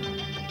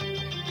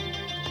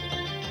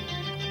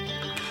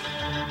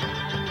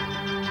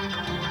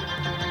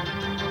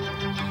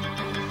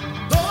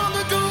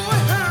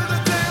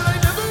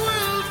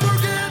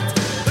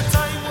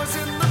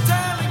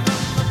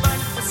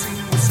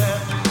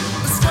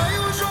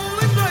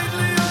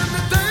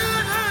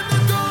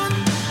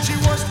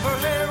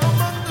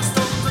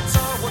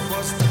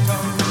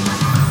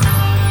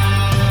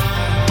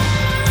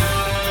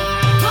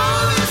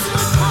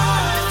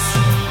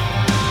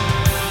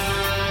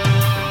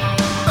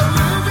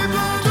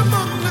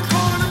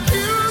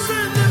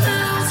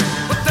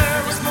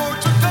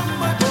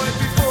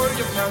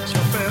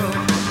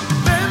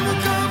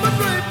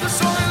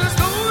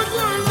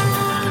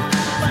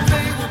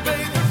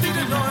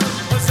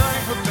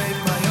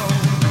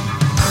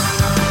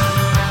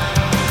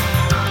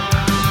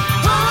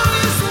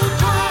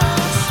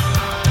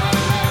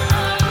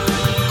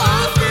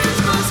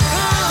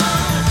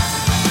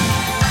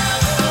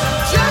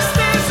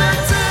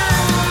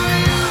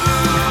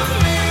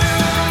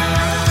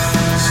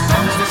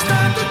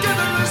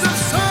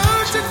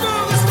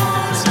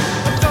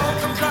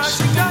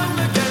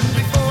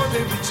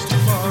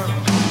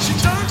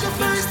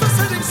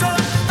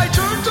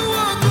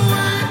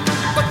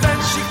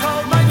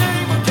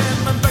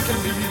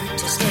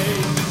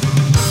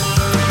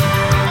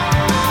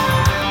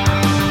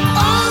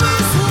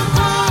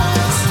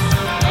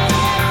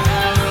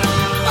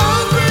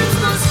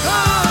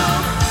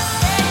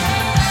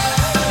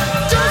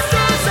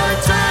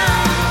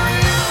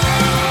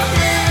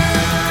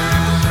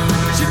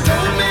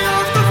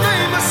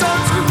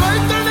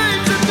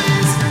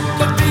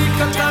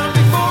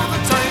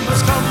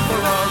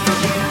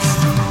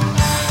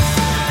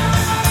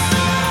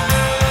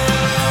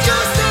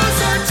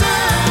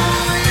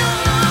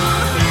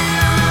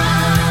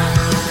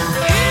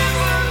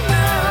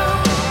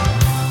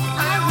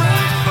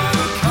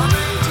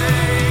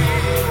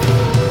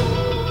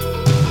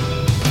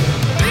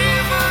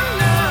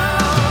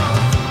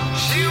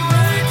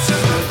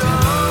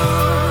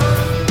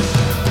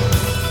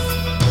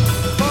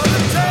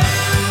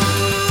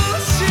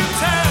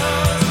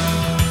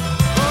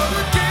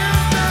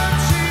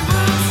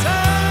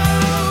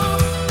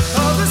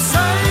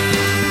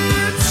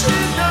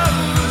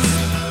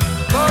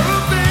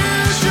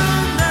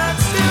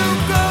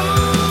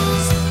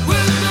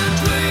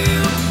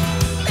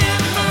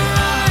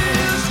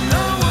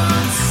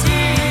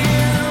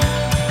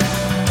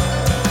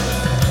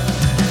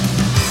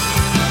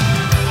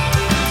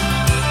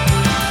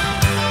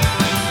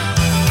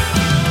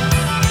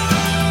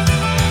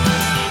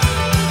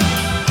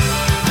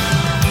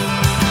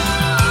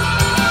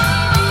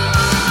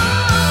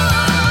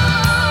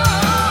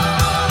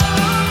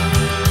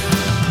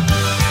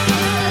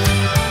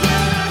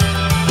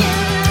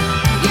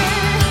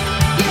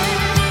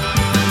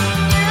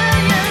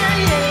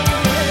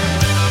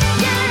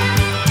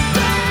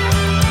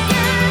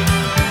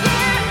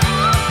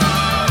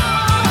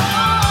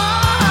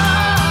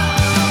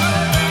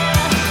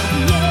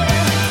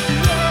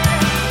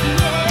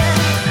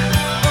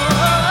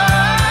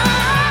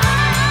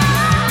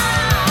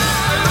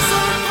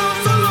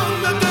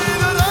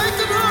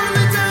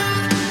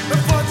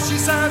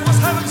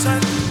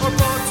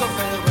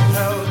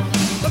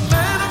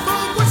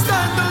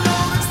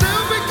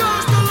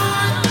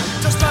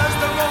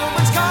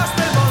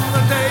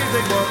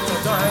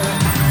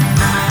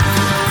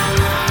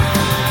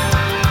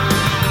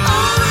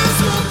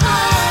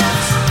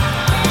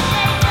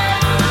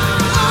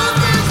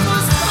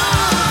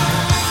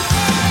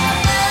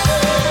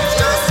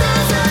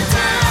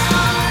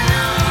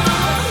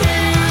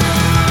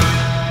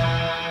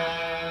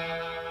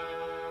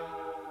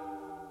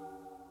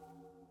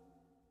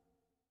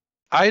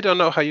 I don't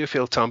know how you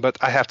feel, Tom, but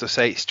I have to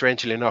say,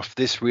 strangely enough,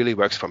 this really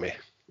works for me.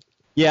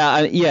 Yeah,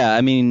 I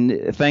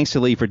mean, thanks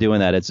to Lee for doing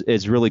that.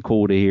 It's really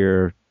cool to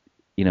hear,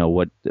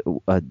 what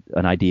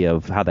an idea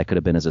of how that could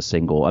have been as a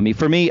single. I mean,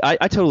 for me,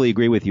 I totally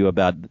agree with you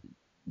about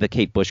the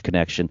Kate Bush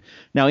connection.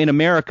 Now, in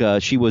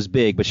America, she was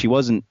big, but she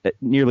wasn't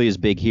nearly as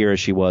big here as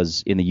she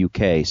was in the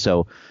UK.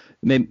 So,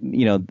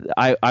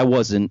 I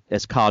wasn't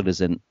as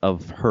cognizant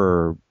of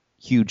her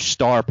huge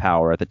star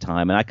power at the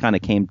time, and I kind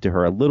of came to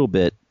her a little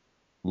bit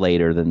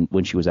later than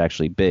when she was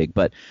actually big.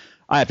 But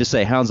I have to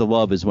say, Hounds of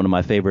Love is one of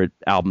my favorite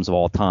albums of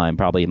all time,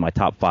 probably in my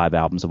top 5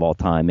 albums of all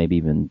time, maybe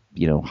even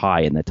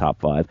high in the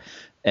top 5.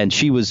 And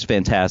she was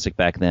fantastic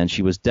back then.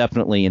 She was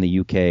definitely in the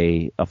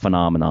UK a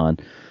phenomenon.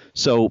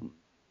 So,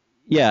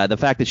 yeah, the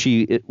fact that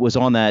she was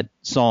on that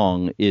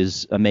song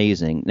is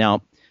amazing.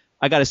 Now,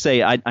 I got to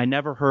say, I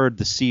never heard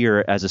the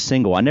Seer as a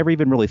single. I never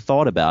even really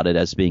thought about it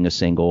as being a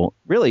single,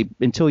 really,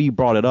 until you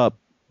brought it up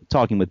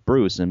talking with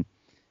Bruce. And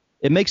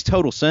it makes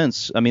total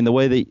sense. I mean, the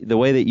way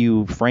that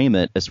you frame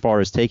it as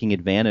far as taking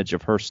advantage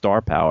of her star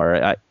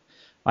power,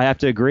 I have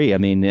to agree. I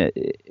mean,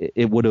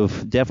 it would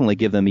have definitely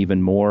given them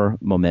even more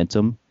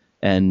momentum.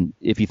 And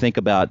if you think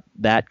about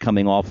that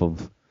coming off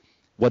of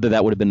whether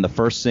that would have been the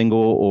first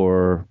single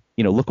or,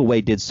 Look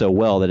Away did so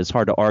well that it's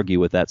hard to argue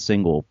with that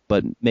single.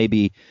 But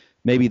maybe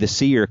the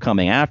Seer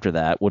coming after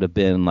that would have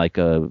been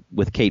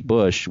with Kate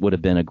Bush would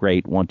have been a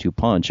great 1-2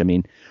 punch. I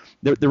mean,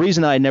 the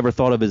reason I never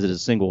thought of it as a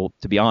single,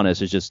 to be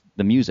honest, is just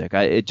the music.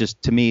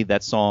 To me,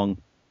 that song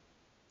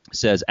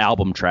says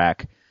album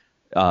track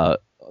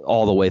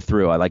all the way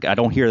through. I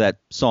don't hear that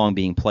song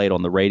being played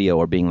on the radio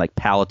or being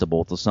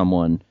palatable to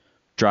someone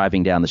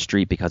driving down the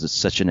street because it's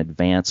such an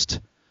advanced,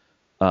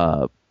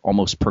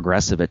 almost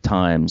progressive at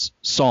times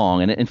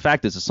song. And in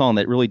fact, it's a song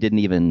that really didn't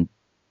even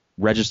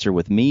register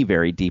with me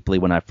very deeply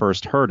when I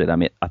first heard it. I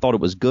mean, I thought it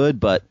was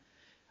good, but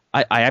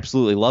I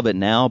absolutely love it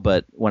now.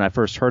 But when I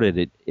first heard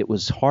it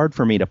was hard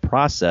for me to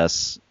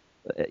process,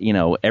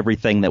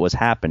 everything that was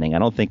happening. I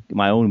don't think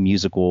my own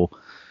musical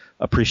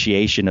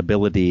appreciation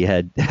ability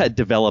had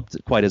developed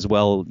quite as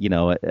well,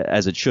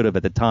 as it should have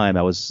at the time.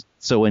 I was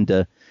so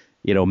into,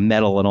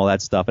 metal and all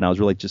that stuff, and I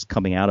was really just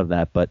coming out of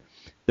that. But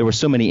there were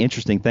so many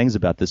interesting things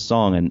about this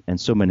song,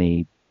 and so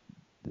many.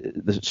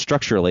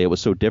 Structurally, it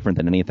was so different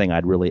than anything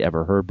I'd really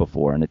ever heard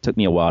before, and it took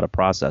me a while to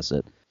process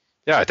it.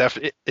 Yeah,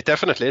 it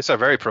definitely is a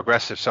very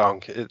progressive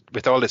song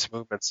with all its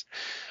movements.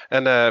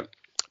 And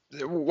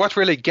what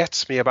really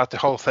gets me about the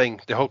whole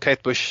thing, the whole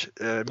Kate Bush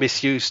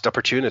misused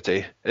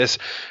opportunity, is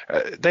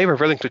they were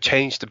willing to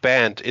change the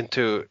band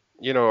into,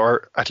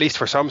 or at least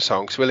for some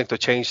songs, willing to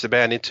change the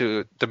band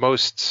into the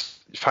most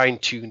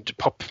fine-tuned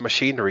pop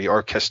machinery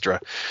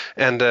orchestra,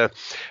 and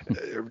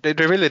they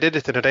really did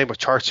it in the name of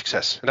chart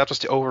success, and that was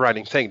the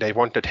overriding thing. They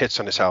wanted hits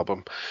on this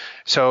album.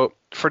 So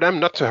for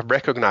them not to have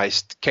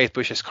recognized Kate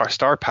Bush's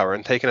star power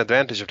and taken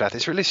advantage of that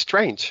is really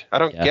strange. I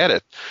don't get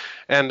it.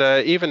 And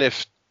even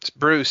if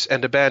Bruce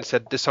and the band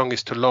said this song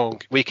is too long,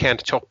 we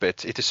can't chop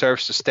it, it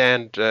deserves to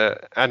stand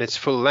and its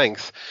full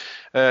length,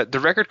 the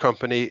record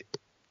company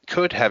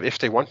could have, if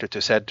they wanted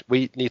to, said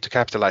we need to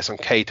capitalize on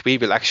Kate, we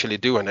will actually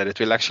do an edit,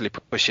 we'll actually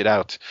push it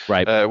out,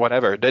 right?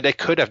 Whatever. They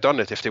could have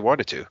done it if they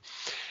wanted to.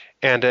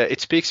 And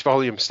it speaks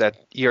volumes that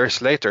years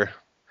later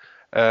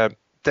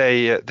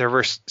there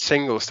were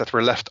singles that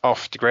were left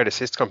off the Greatest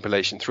Hits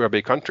compilation Through a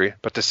Big Country,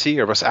 but the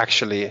Seer was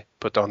actually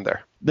put on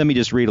there. Let me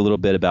just read a little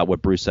bit about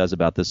what Bruce says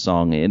about this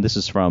song, and this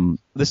is from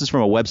a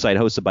website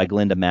hosted by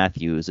Glenda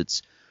Matthews.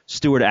 It's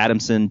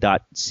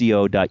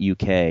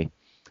stuartadamson.co.uk.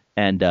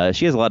 And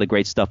she has a lot of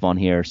great stuff on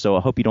here, so I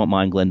hope you don't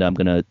mind, Glenda. I'm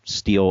going to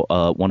steal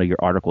one of your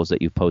articles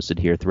that you've posted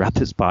here throughout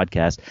this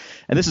podcast.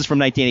 And this is from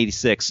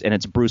 1986, and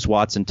it's Bruce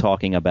Watson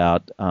talking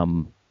about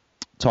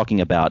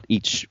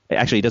each –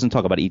 actually, he doesn't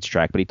talk about each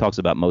track, but he talks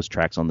about most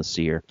tracks on the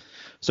Seer.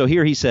 So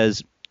here he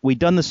says, "We'd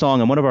done the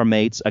song, and one of our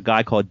mates, a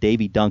guy called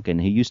Davy Duncan,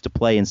 who used to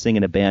play and sing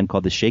in a band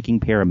called the Shaking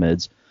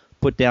Pyramids,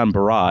 put down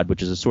barad,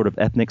 which is a sort of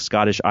ethnic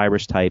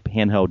Scottish-Irish type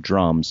handheld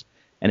drums,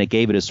 and it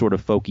gave it a sort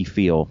of folky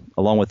feel,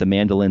 along with the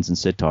mandolins and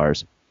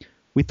sitars.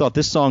 We thought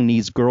this song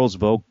needs girl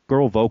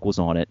vocals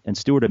on it, and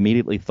Stuart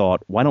immediately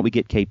thought, why don't we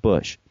get Kate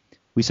Bush?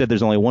 We said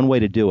there's only one way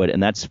to do it,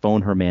 and that's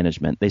phone her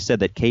management. They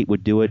said that Kate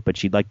would do it, but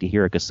she'd like to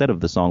hear a cassette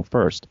of the song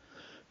first.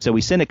 So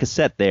we sent a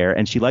cassette there,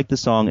 and she liked the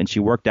song, and she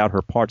worked out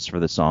her parts for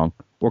the song,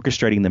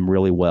 orchestrating them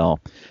really well.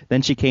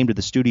 Then she came to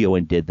the studio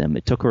and did them.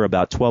 It took her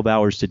about 12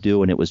 hours to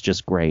do, and it was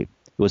just great.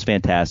 It was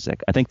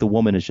fantastic. I think the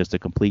woman is just a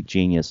complete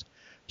genius.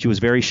 She was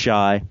very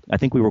shy. I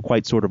think we were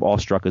quite sort of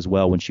awestruck as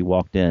well when she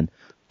walked in.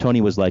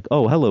 Tony was like,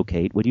 oh, hello,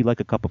 Kate. Would you like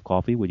a cup of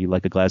coffee? Would you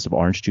like a glass of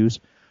orange juice?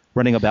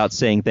 Running about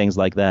saying things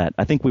like that.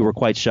 I think we were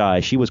quite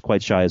shy. She was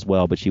quite shy as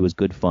well, but she was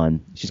good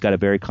fun. She's got a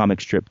very comic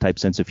strip type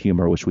sense of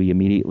humor, which we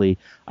immediately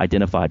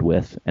identified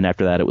with. And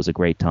after that, it was a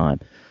great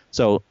time.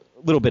 So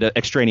a little bit of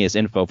extraneous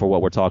info for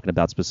what we're talking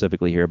about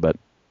specifically here. But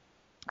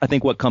I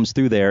think what comes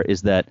through there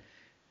is that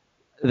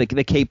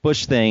the Kate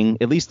Bush thing,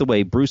 at least the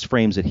way Bruce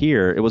frames it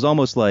here, it was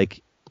almost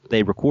like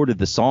they recorded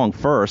the song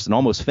first and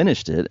almost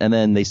finished it, and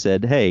then they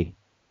said, hey,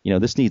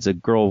 this needs a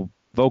girl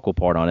vocal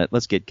part on it.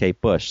 Let's get Kate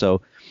Bush.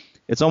 So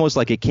it's almost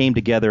like it came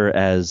together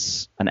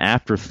as an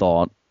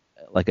afterthought.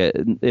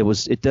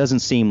 It doesn't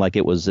seem like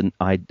it was an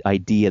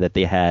idea that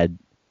they had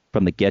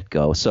from the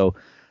get-go. So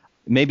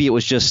maybe it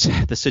was just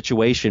the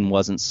situation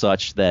wasn't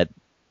such that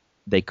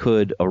they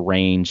could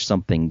arrange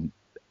something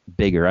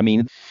bigger. I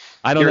mean,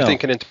 I don't know. You're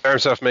thinking in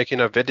terms of making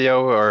a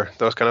video or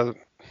those kind of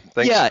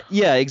things?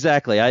 Yeah,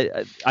 exactly.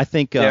 I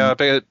think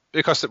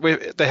because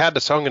they had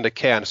the song in the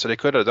can, so they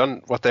could have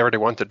done whatever they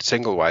wanted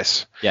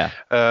single-wise. Yeah.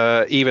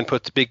 Even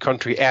put Big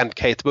Country and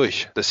Kate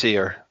Bush, the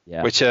Seer,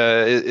 which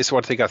is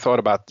one thing I thought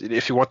about.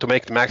 If you want to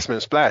make the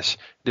maximum splash,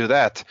 do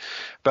that.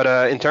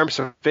 But in terms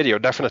of video,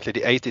 definitely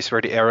the 80s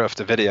were the era of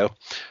the video.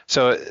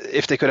 So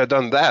if they could have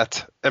done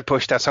that and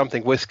pushed out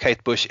something with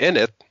Kate Bush in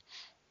it,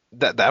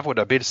 that would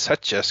have been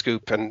such a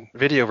scoop, and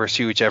video was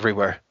huge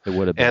everywhere. It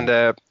would have been.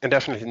 And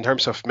definitely in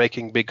terms of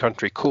making Big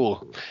Country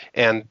cool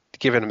and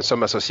giving them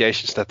some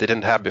associations that they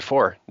didn't have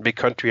before. Big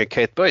Country and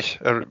Kate Bush.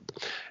 What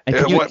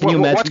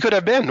could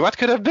have been? What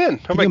could have been?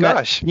 Oh my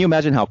gosh. Can you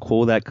imagine how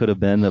cool that could have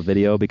been, the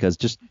video? Because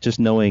just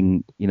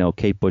knowing,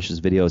 Kate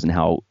Bush's videos and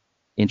how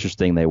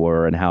interesting they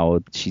were and how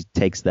she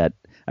takes that.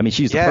 I mean,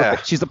 she's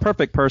the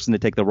perfect person to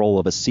take the role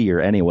of a seer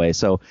anyway.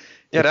 So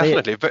yeah,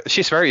 definitely. But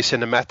she's very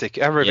cinematic.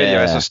 Every video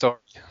has a story.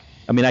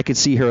 I mean, I could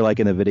see her like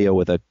in a video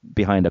with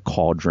behind a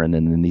cauldron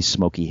and in these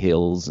smoky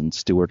hills and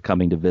Stewart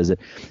coming to visit.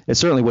 It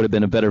certainly would have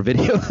been a better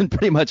video than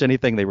pretty much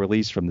anything they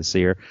released from the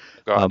Seer.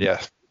 God,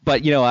 yeah.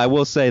 But I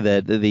will say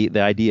that the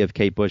idea of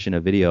Kate Bush in a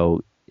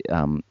video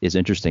is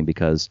interesting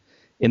because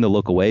in the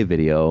Look Away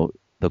video,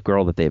 the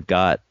girl that they've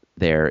got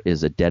there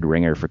is a dead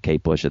ringer for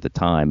Kate Bush at the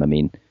time. I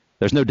mean,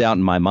 there's no doubt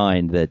in my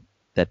mind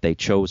that they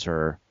chose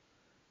her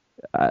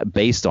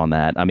based on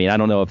that. I mean, I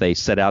don't know if they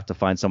set out to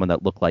find someone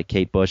that looked like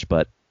Kate Bush,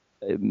 but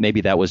maybe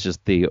that was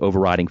just the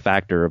overriding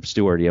factor of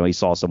Stewart. He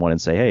saw someone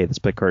and say, hey, let's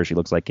pick her. She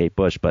looks like Kate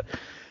Bush. But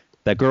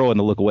that girl in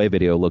the Look Away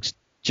video looks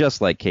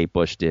just like Kate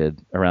Bush did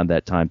around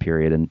that time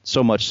period. And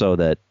so much so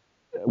that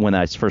when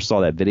I first saw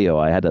that video,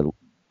 I had to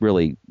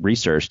really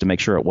research to make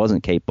sure it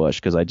wasn't Kate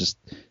Bush because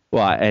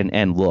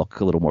and look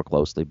a little more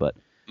closely. But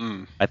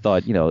I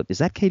thought, is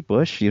that Kate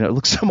Bush? It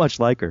looks so much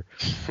like her.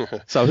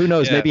 So who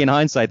knows? Maybe in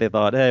hindsight they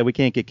thought, hey, we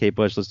can't get Kate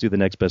Bush. Let's do the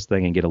next best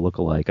thing and get a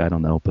lookalike. I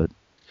don't know, but.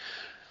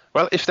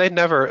 Well, if they'd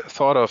never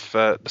thought of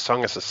the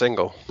song as a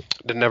single,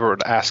 they never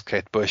would ask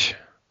Kate Bush.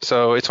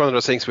 So it's one of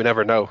those things we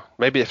never know.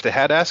 Maybe if they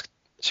had asked,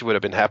 she would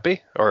have been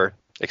happy or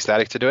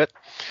ecstatic to do it.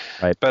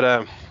 Right.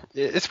 But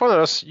it's one of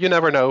those, you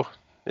never know.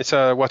 It's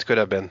what could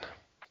have been.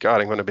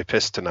 God, I'm going to be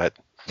pissed tonight.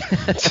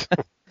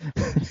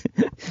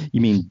 You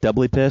mean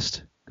doubly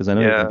pissed? Because I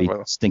know you're going to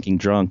be stinking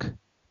drunk.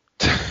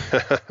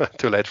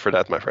 Too late for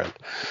that, my friend.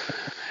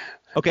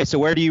 Okay, so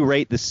where do you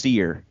rate the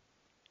Seer?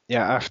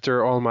 Yeah,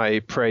 after all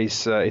my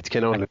praise, it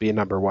can only be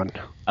number one.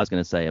 I was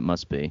going to say it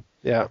must be.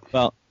 Yeah.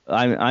 Well,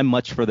 I'm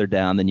much further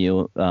down than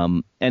you.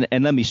 And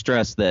let me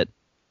stress that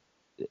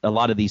a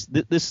lot of these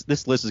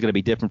this list is going to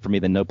be different for me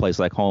than No Place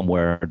Like Home,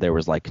 where there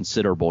was like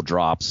considerable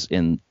drops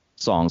in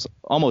songs.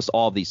 Almost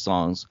all of these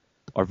songs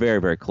are very,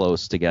 very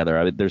close together.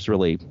 I mean, there's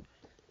really,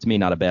 to me,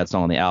 not a bad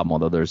song on the album,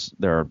 although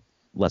there are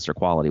lesser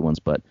quality ones.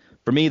 But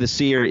for me, the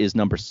Seer is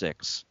number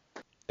 6.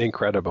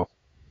 Incredible.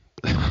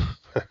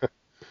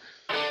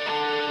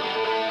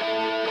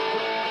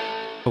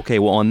 Okay,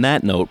 well, on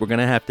that note, we're going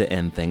to have to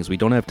end things. We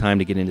don't have time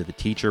to get into the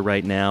teacher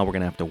right now. We're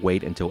going to have to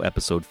wait until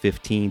episode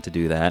 15 to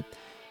do that.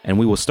 And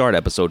we will start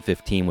episode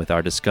 15 with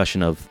our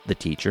discussion of the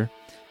teacher.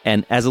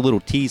 And as a little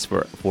tease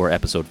for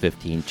episode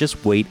 15,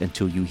 just wait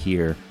until you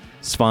hear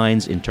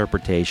Svein's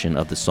interpretation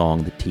of the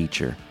song The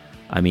Teacher.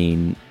 I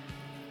mean,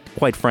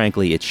 quite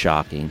frankly, it's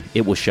shocking.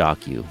 It will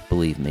shock you,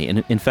 believe me.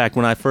 And in fact,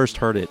 when I first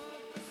heard it,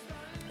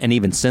 and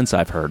even since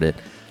I've heard it,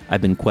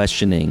 I've been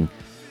questioning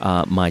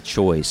my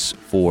choice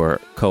for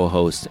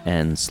co-host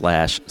and /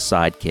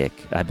 sidekick.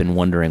 I've been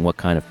wondering what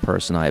kind of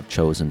person I have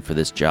chosen for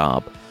this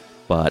job,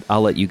 but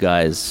I'll let you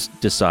guys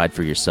decide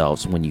for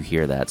yourselves when you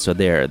hear that. So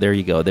there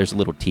you go. There's a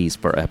little tease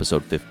for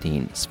episode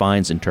 15,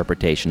 Svein's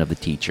interpretation of the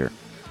teacher.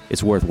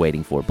 It's worth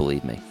waiting for,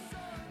 believe me.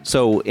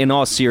 So in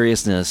all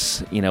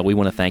seriousness, we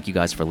want to thank you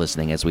guys for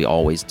listening, as we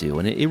always do,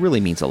 and it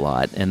really means a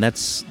lot, and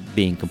that's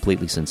being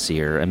completely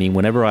sincere. I mean,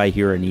 whenever I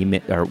hear an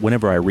email, or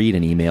whenever I read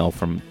an email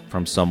from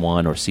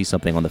someone or see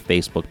something on the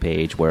Facebook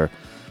page where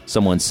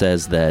someone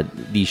says that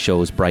these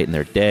shows brighten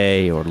their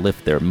day or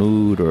lift their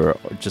mood or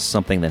just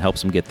something that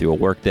helps them get through a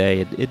work day,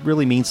 it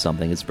really means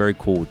something. It's very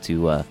cool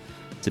to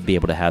be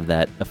able to have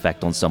that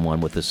effect on someone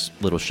with this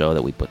little show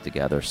that we put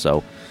together.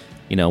 So,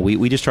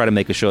 we just try to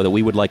make a show that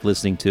we would like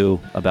listening to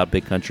about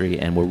Big Country,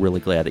 and we're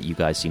really glad that you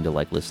guys seem to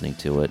like listening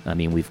to it. I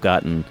mean, we've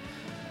gotten,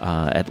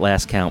 at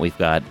last count, we've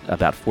got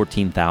about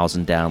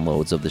 14,000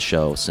 downloads of the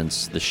show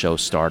since the show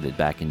started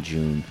back in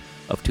June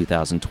of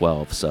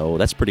 2012. So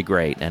that's pretty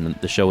great, and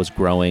the show is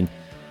growing.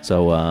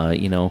 So,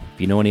 if you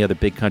know any other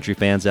Big Country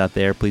fans out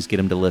there, please get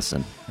them to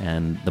listen,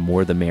 and the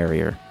more the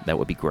merrier. That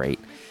would be great.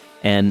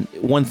 And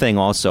one thing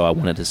also I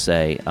wanted to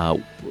say,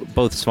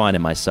 both Svein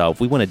and myself,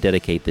 we want to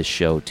dedicate this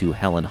show to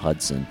Helen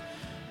Hudson,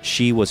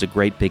 She was a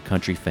great Big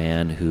Country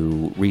fan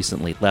who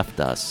recently left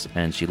us,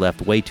 and she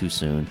left way too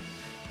soon,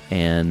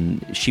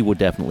 and she will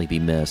definitely be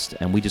missed.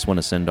 And we just want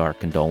to send our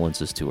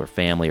condolences to her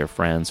family, her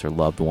friends, her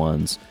loved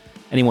ones,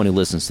 anyone who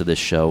listens to this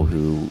show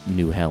who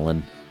knew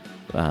Helen.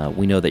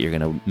 We know that you're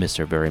going to miss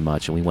her very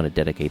much, and we want to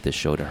dedicate this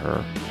show to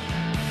her.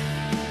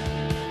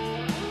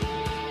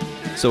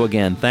 So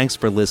again, thanks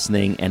for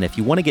listening, and if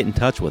you want to get in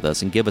touch with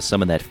us and give us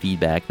some of that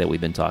feedback that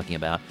we've been talking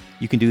about,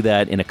 you can do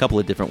that in a couple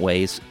of different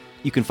ways.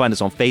 You can find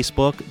us on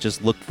Facebook.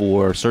 Just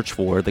search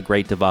for The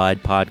Great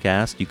Divide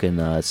Podcast. You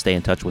can stay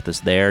in touch with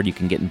us there. You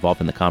can get involved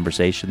in the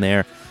conversation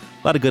there.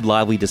 A lot of good,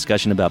 lively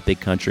discussion about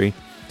Big Country.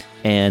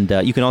 And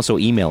you can also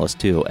email us,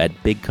 too, at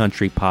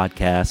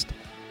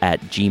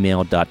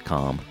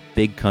bigcountrypodcast@gmail.com.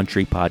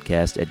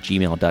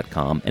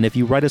 bigcountrypodcast@gmail.com. And if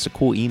you write us a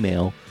cool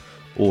email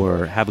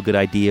or have a good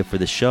idea for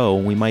the show,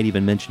 we might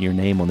even mention your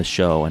name on the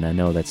show. And I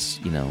know that's,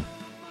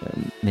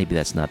 maybe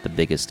that's not the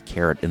biggest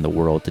carrot in the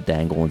world to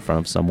dangle in front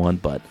of someone,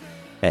 but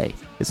hey,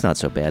 it's not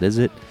so bad, is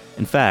it?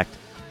 In fact,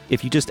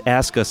 if you just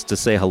ask us to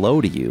say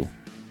hello to you,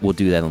 we'll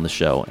do that on the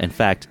show. In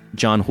fact,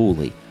 John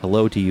Hooley,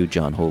 hello to you,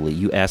 John Hooley.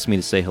 You asked me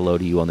to say hello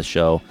to you on the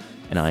show,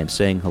 and I am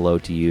saying hello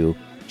to you.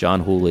 John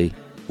Hooley,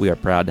 we are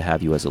proud to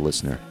have you as a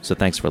listener, so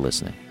thanks for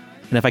listening.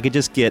 And if I could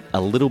just get a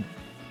little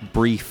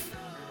brief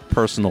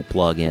personal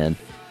plug in,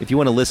 if you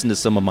want to listen to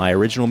some of my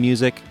original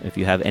music, if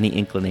you have any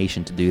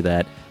inclination to do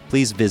that,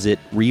 please visit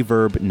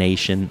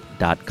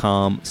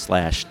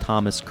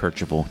reverbnation.com/Thomas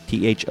Kercheval,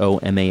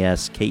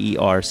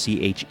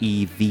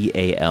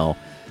 ThomasKercheval.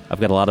 I've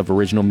got a lot of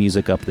original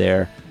music up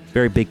there,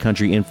 very Big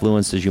Country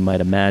influenced, as you might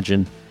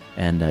imagine,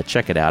 and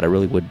check it out. I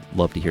really would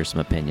love to hear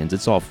some opinions.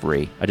 It's all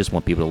free. I just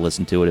want people to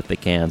listen to it if they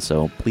can,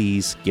 so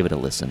please give it a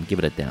listen, give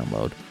it a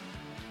download.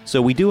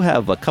 So we do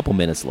have a couple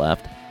minutes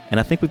left, and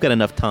I think we've got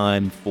enough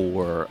time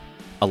for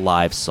a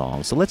live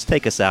song. So let's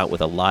take us out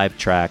with a live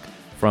track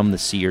from the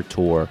Seer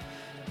tour.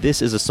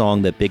 This is a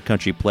song that Big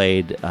Country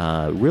played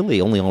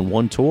really only on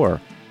one tour,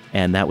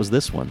 and that was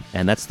this one.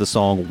 And that's the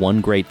song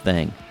One Great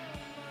Thing.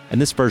 And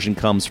this version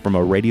comes from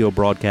a radio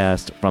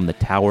broadcast from the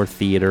Tower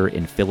Theater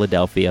in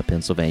Philadelphia,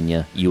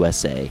 Pennsylvania,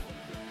 USA,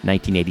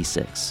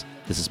 1986.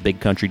 This is Big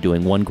Country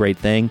doing One Great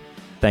Thing.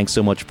 Thanks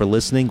so much for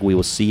listening. We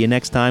will see you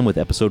next time with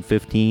episode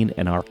 15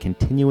 and our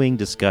continuing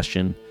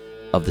discussion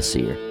of the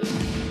Seer.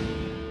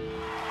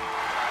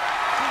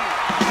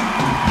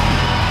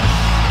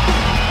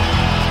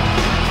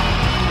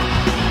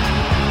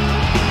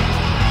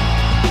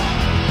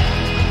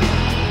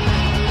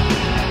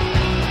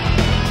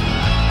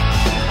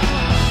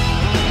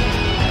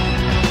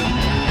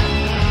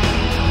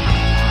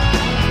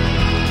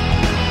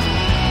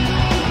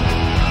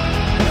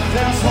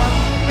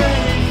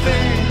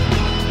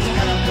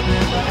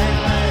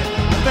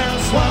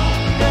 There's one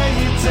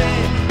great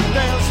thing,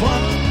 there's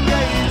one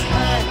great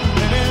height,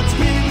 and it's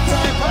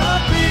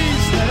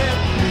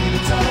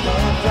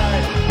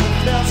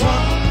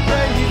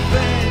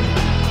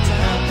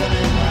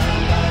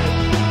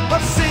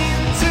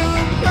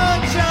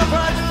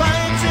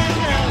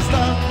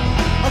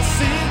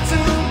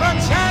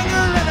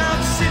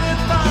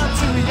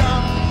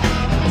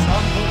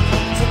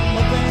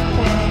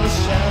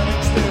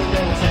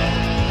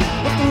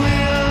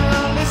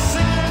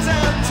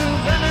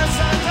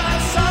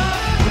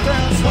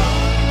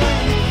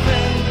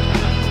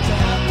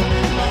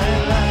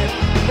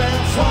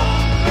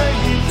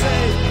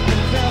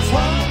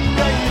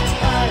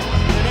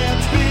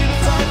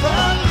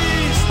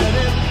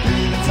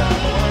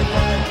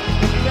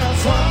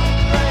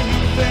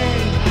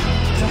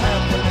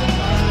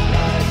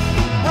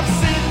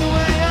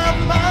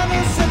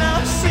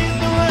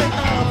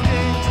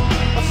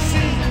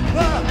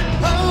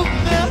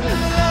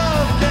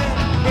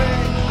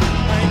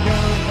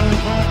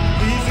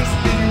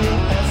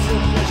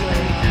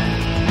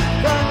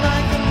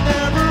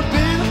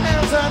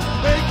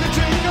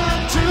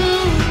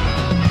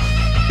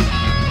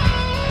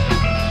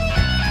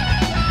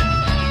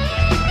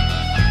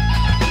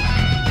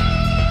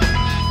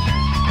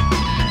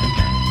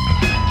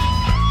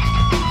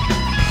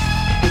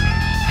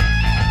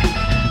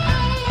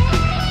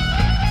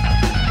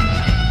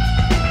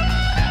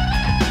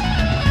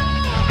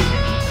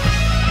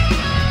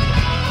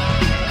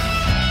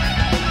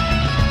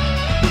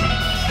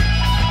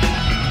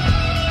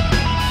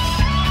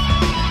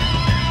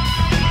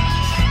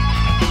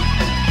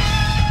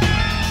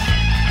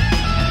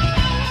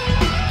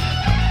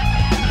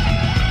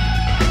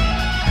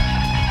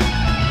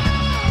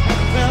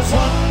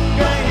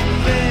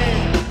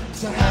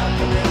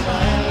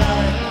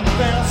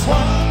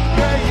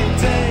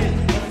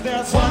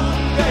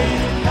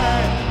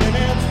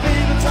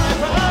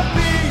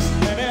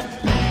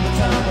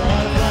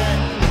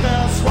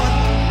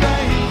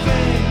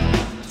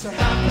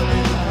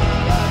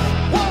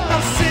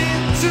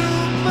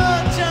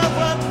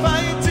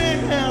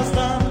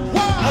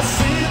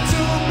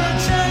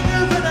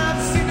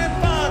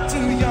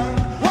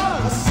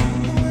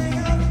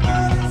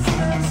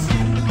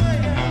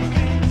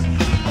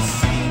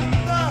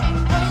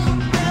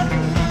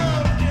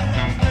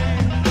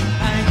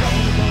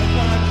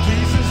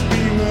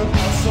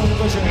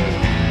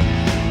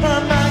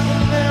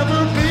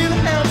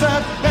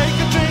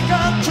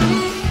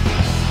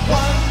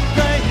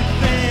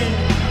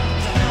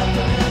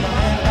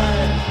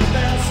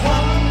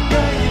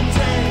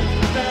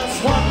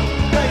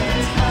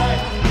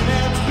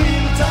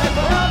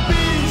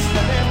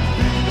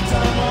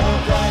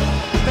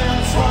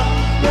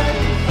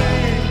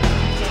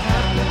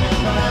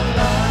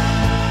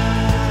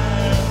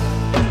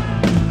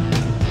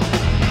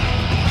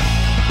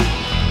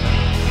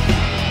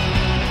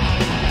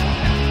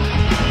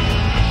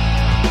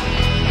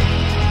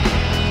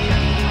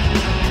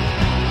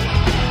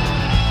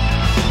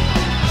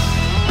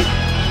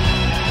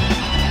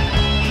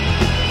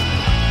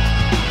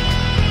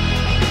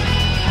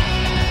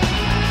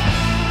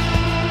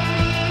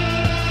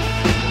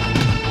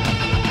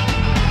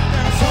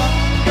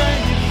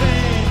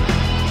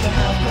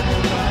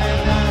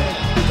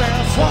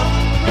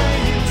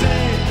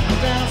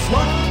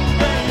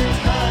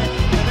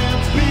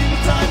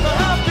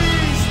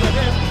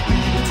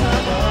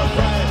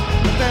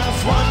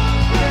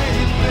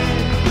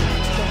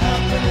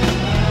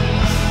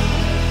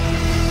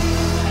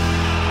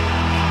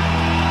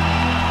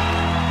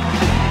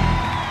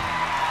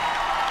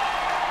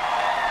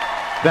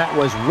That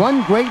was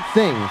One Great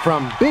Thing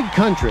from Big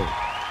Country.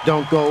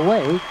 Don't go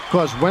away,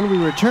 because when we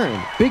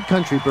return, Big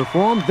Country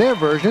perform their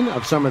version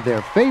of some of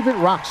their favorite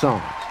rock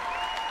songs.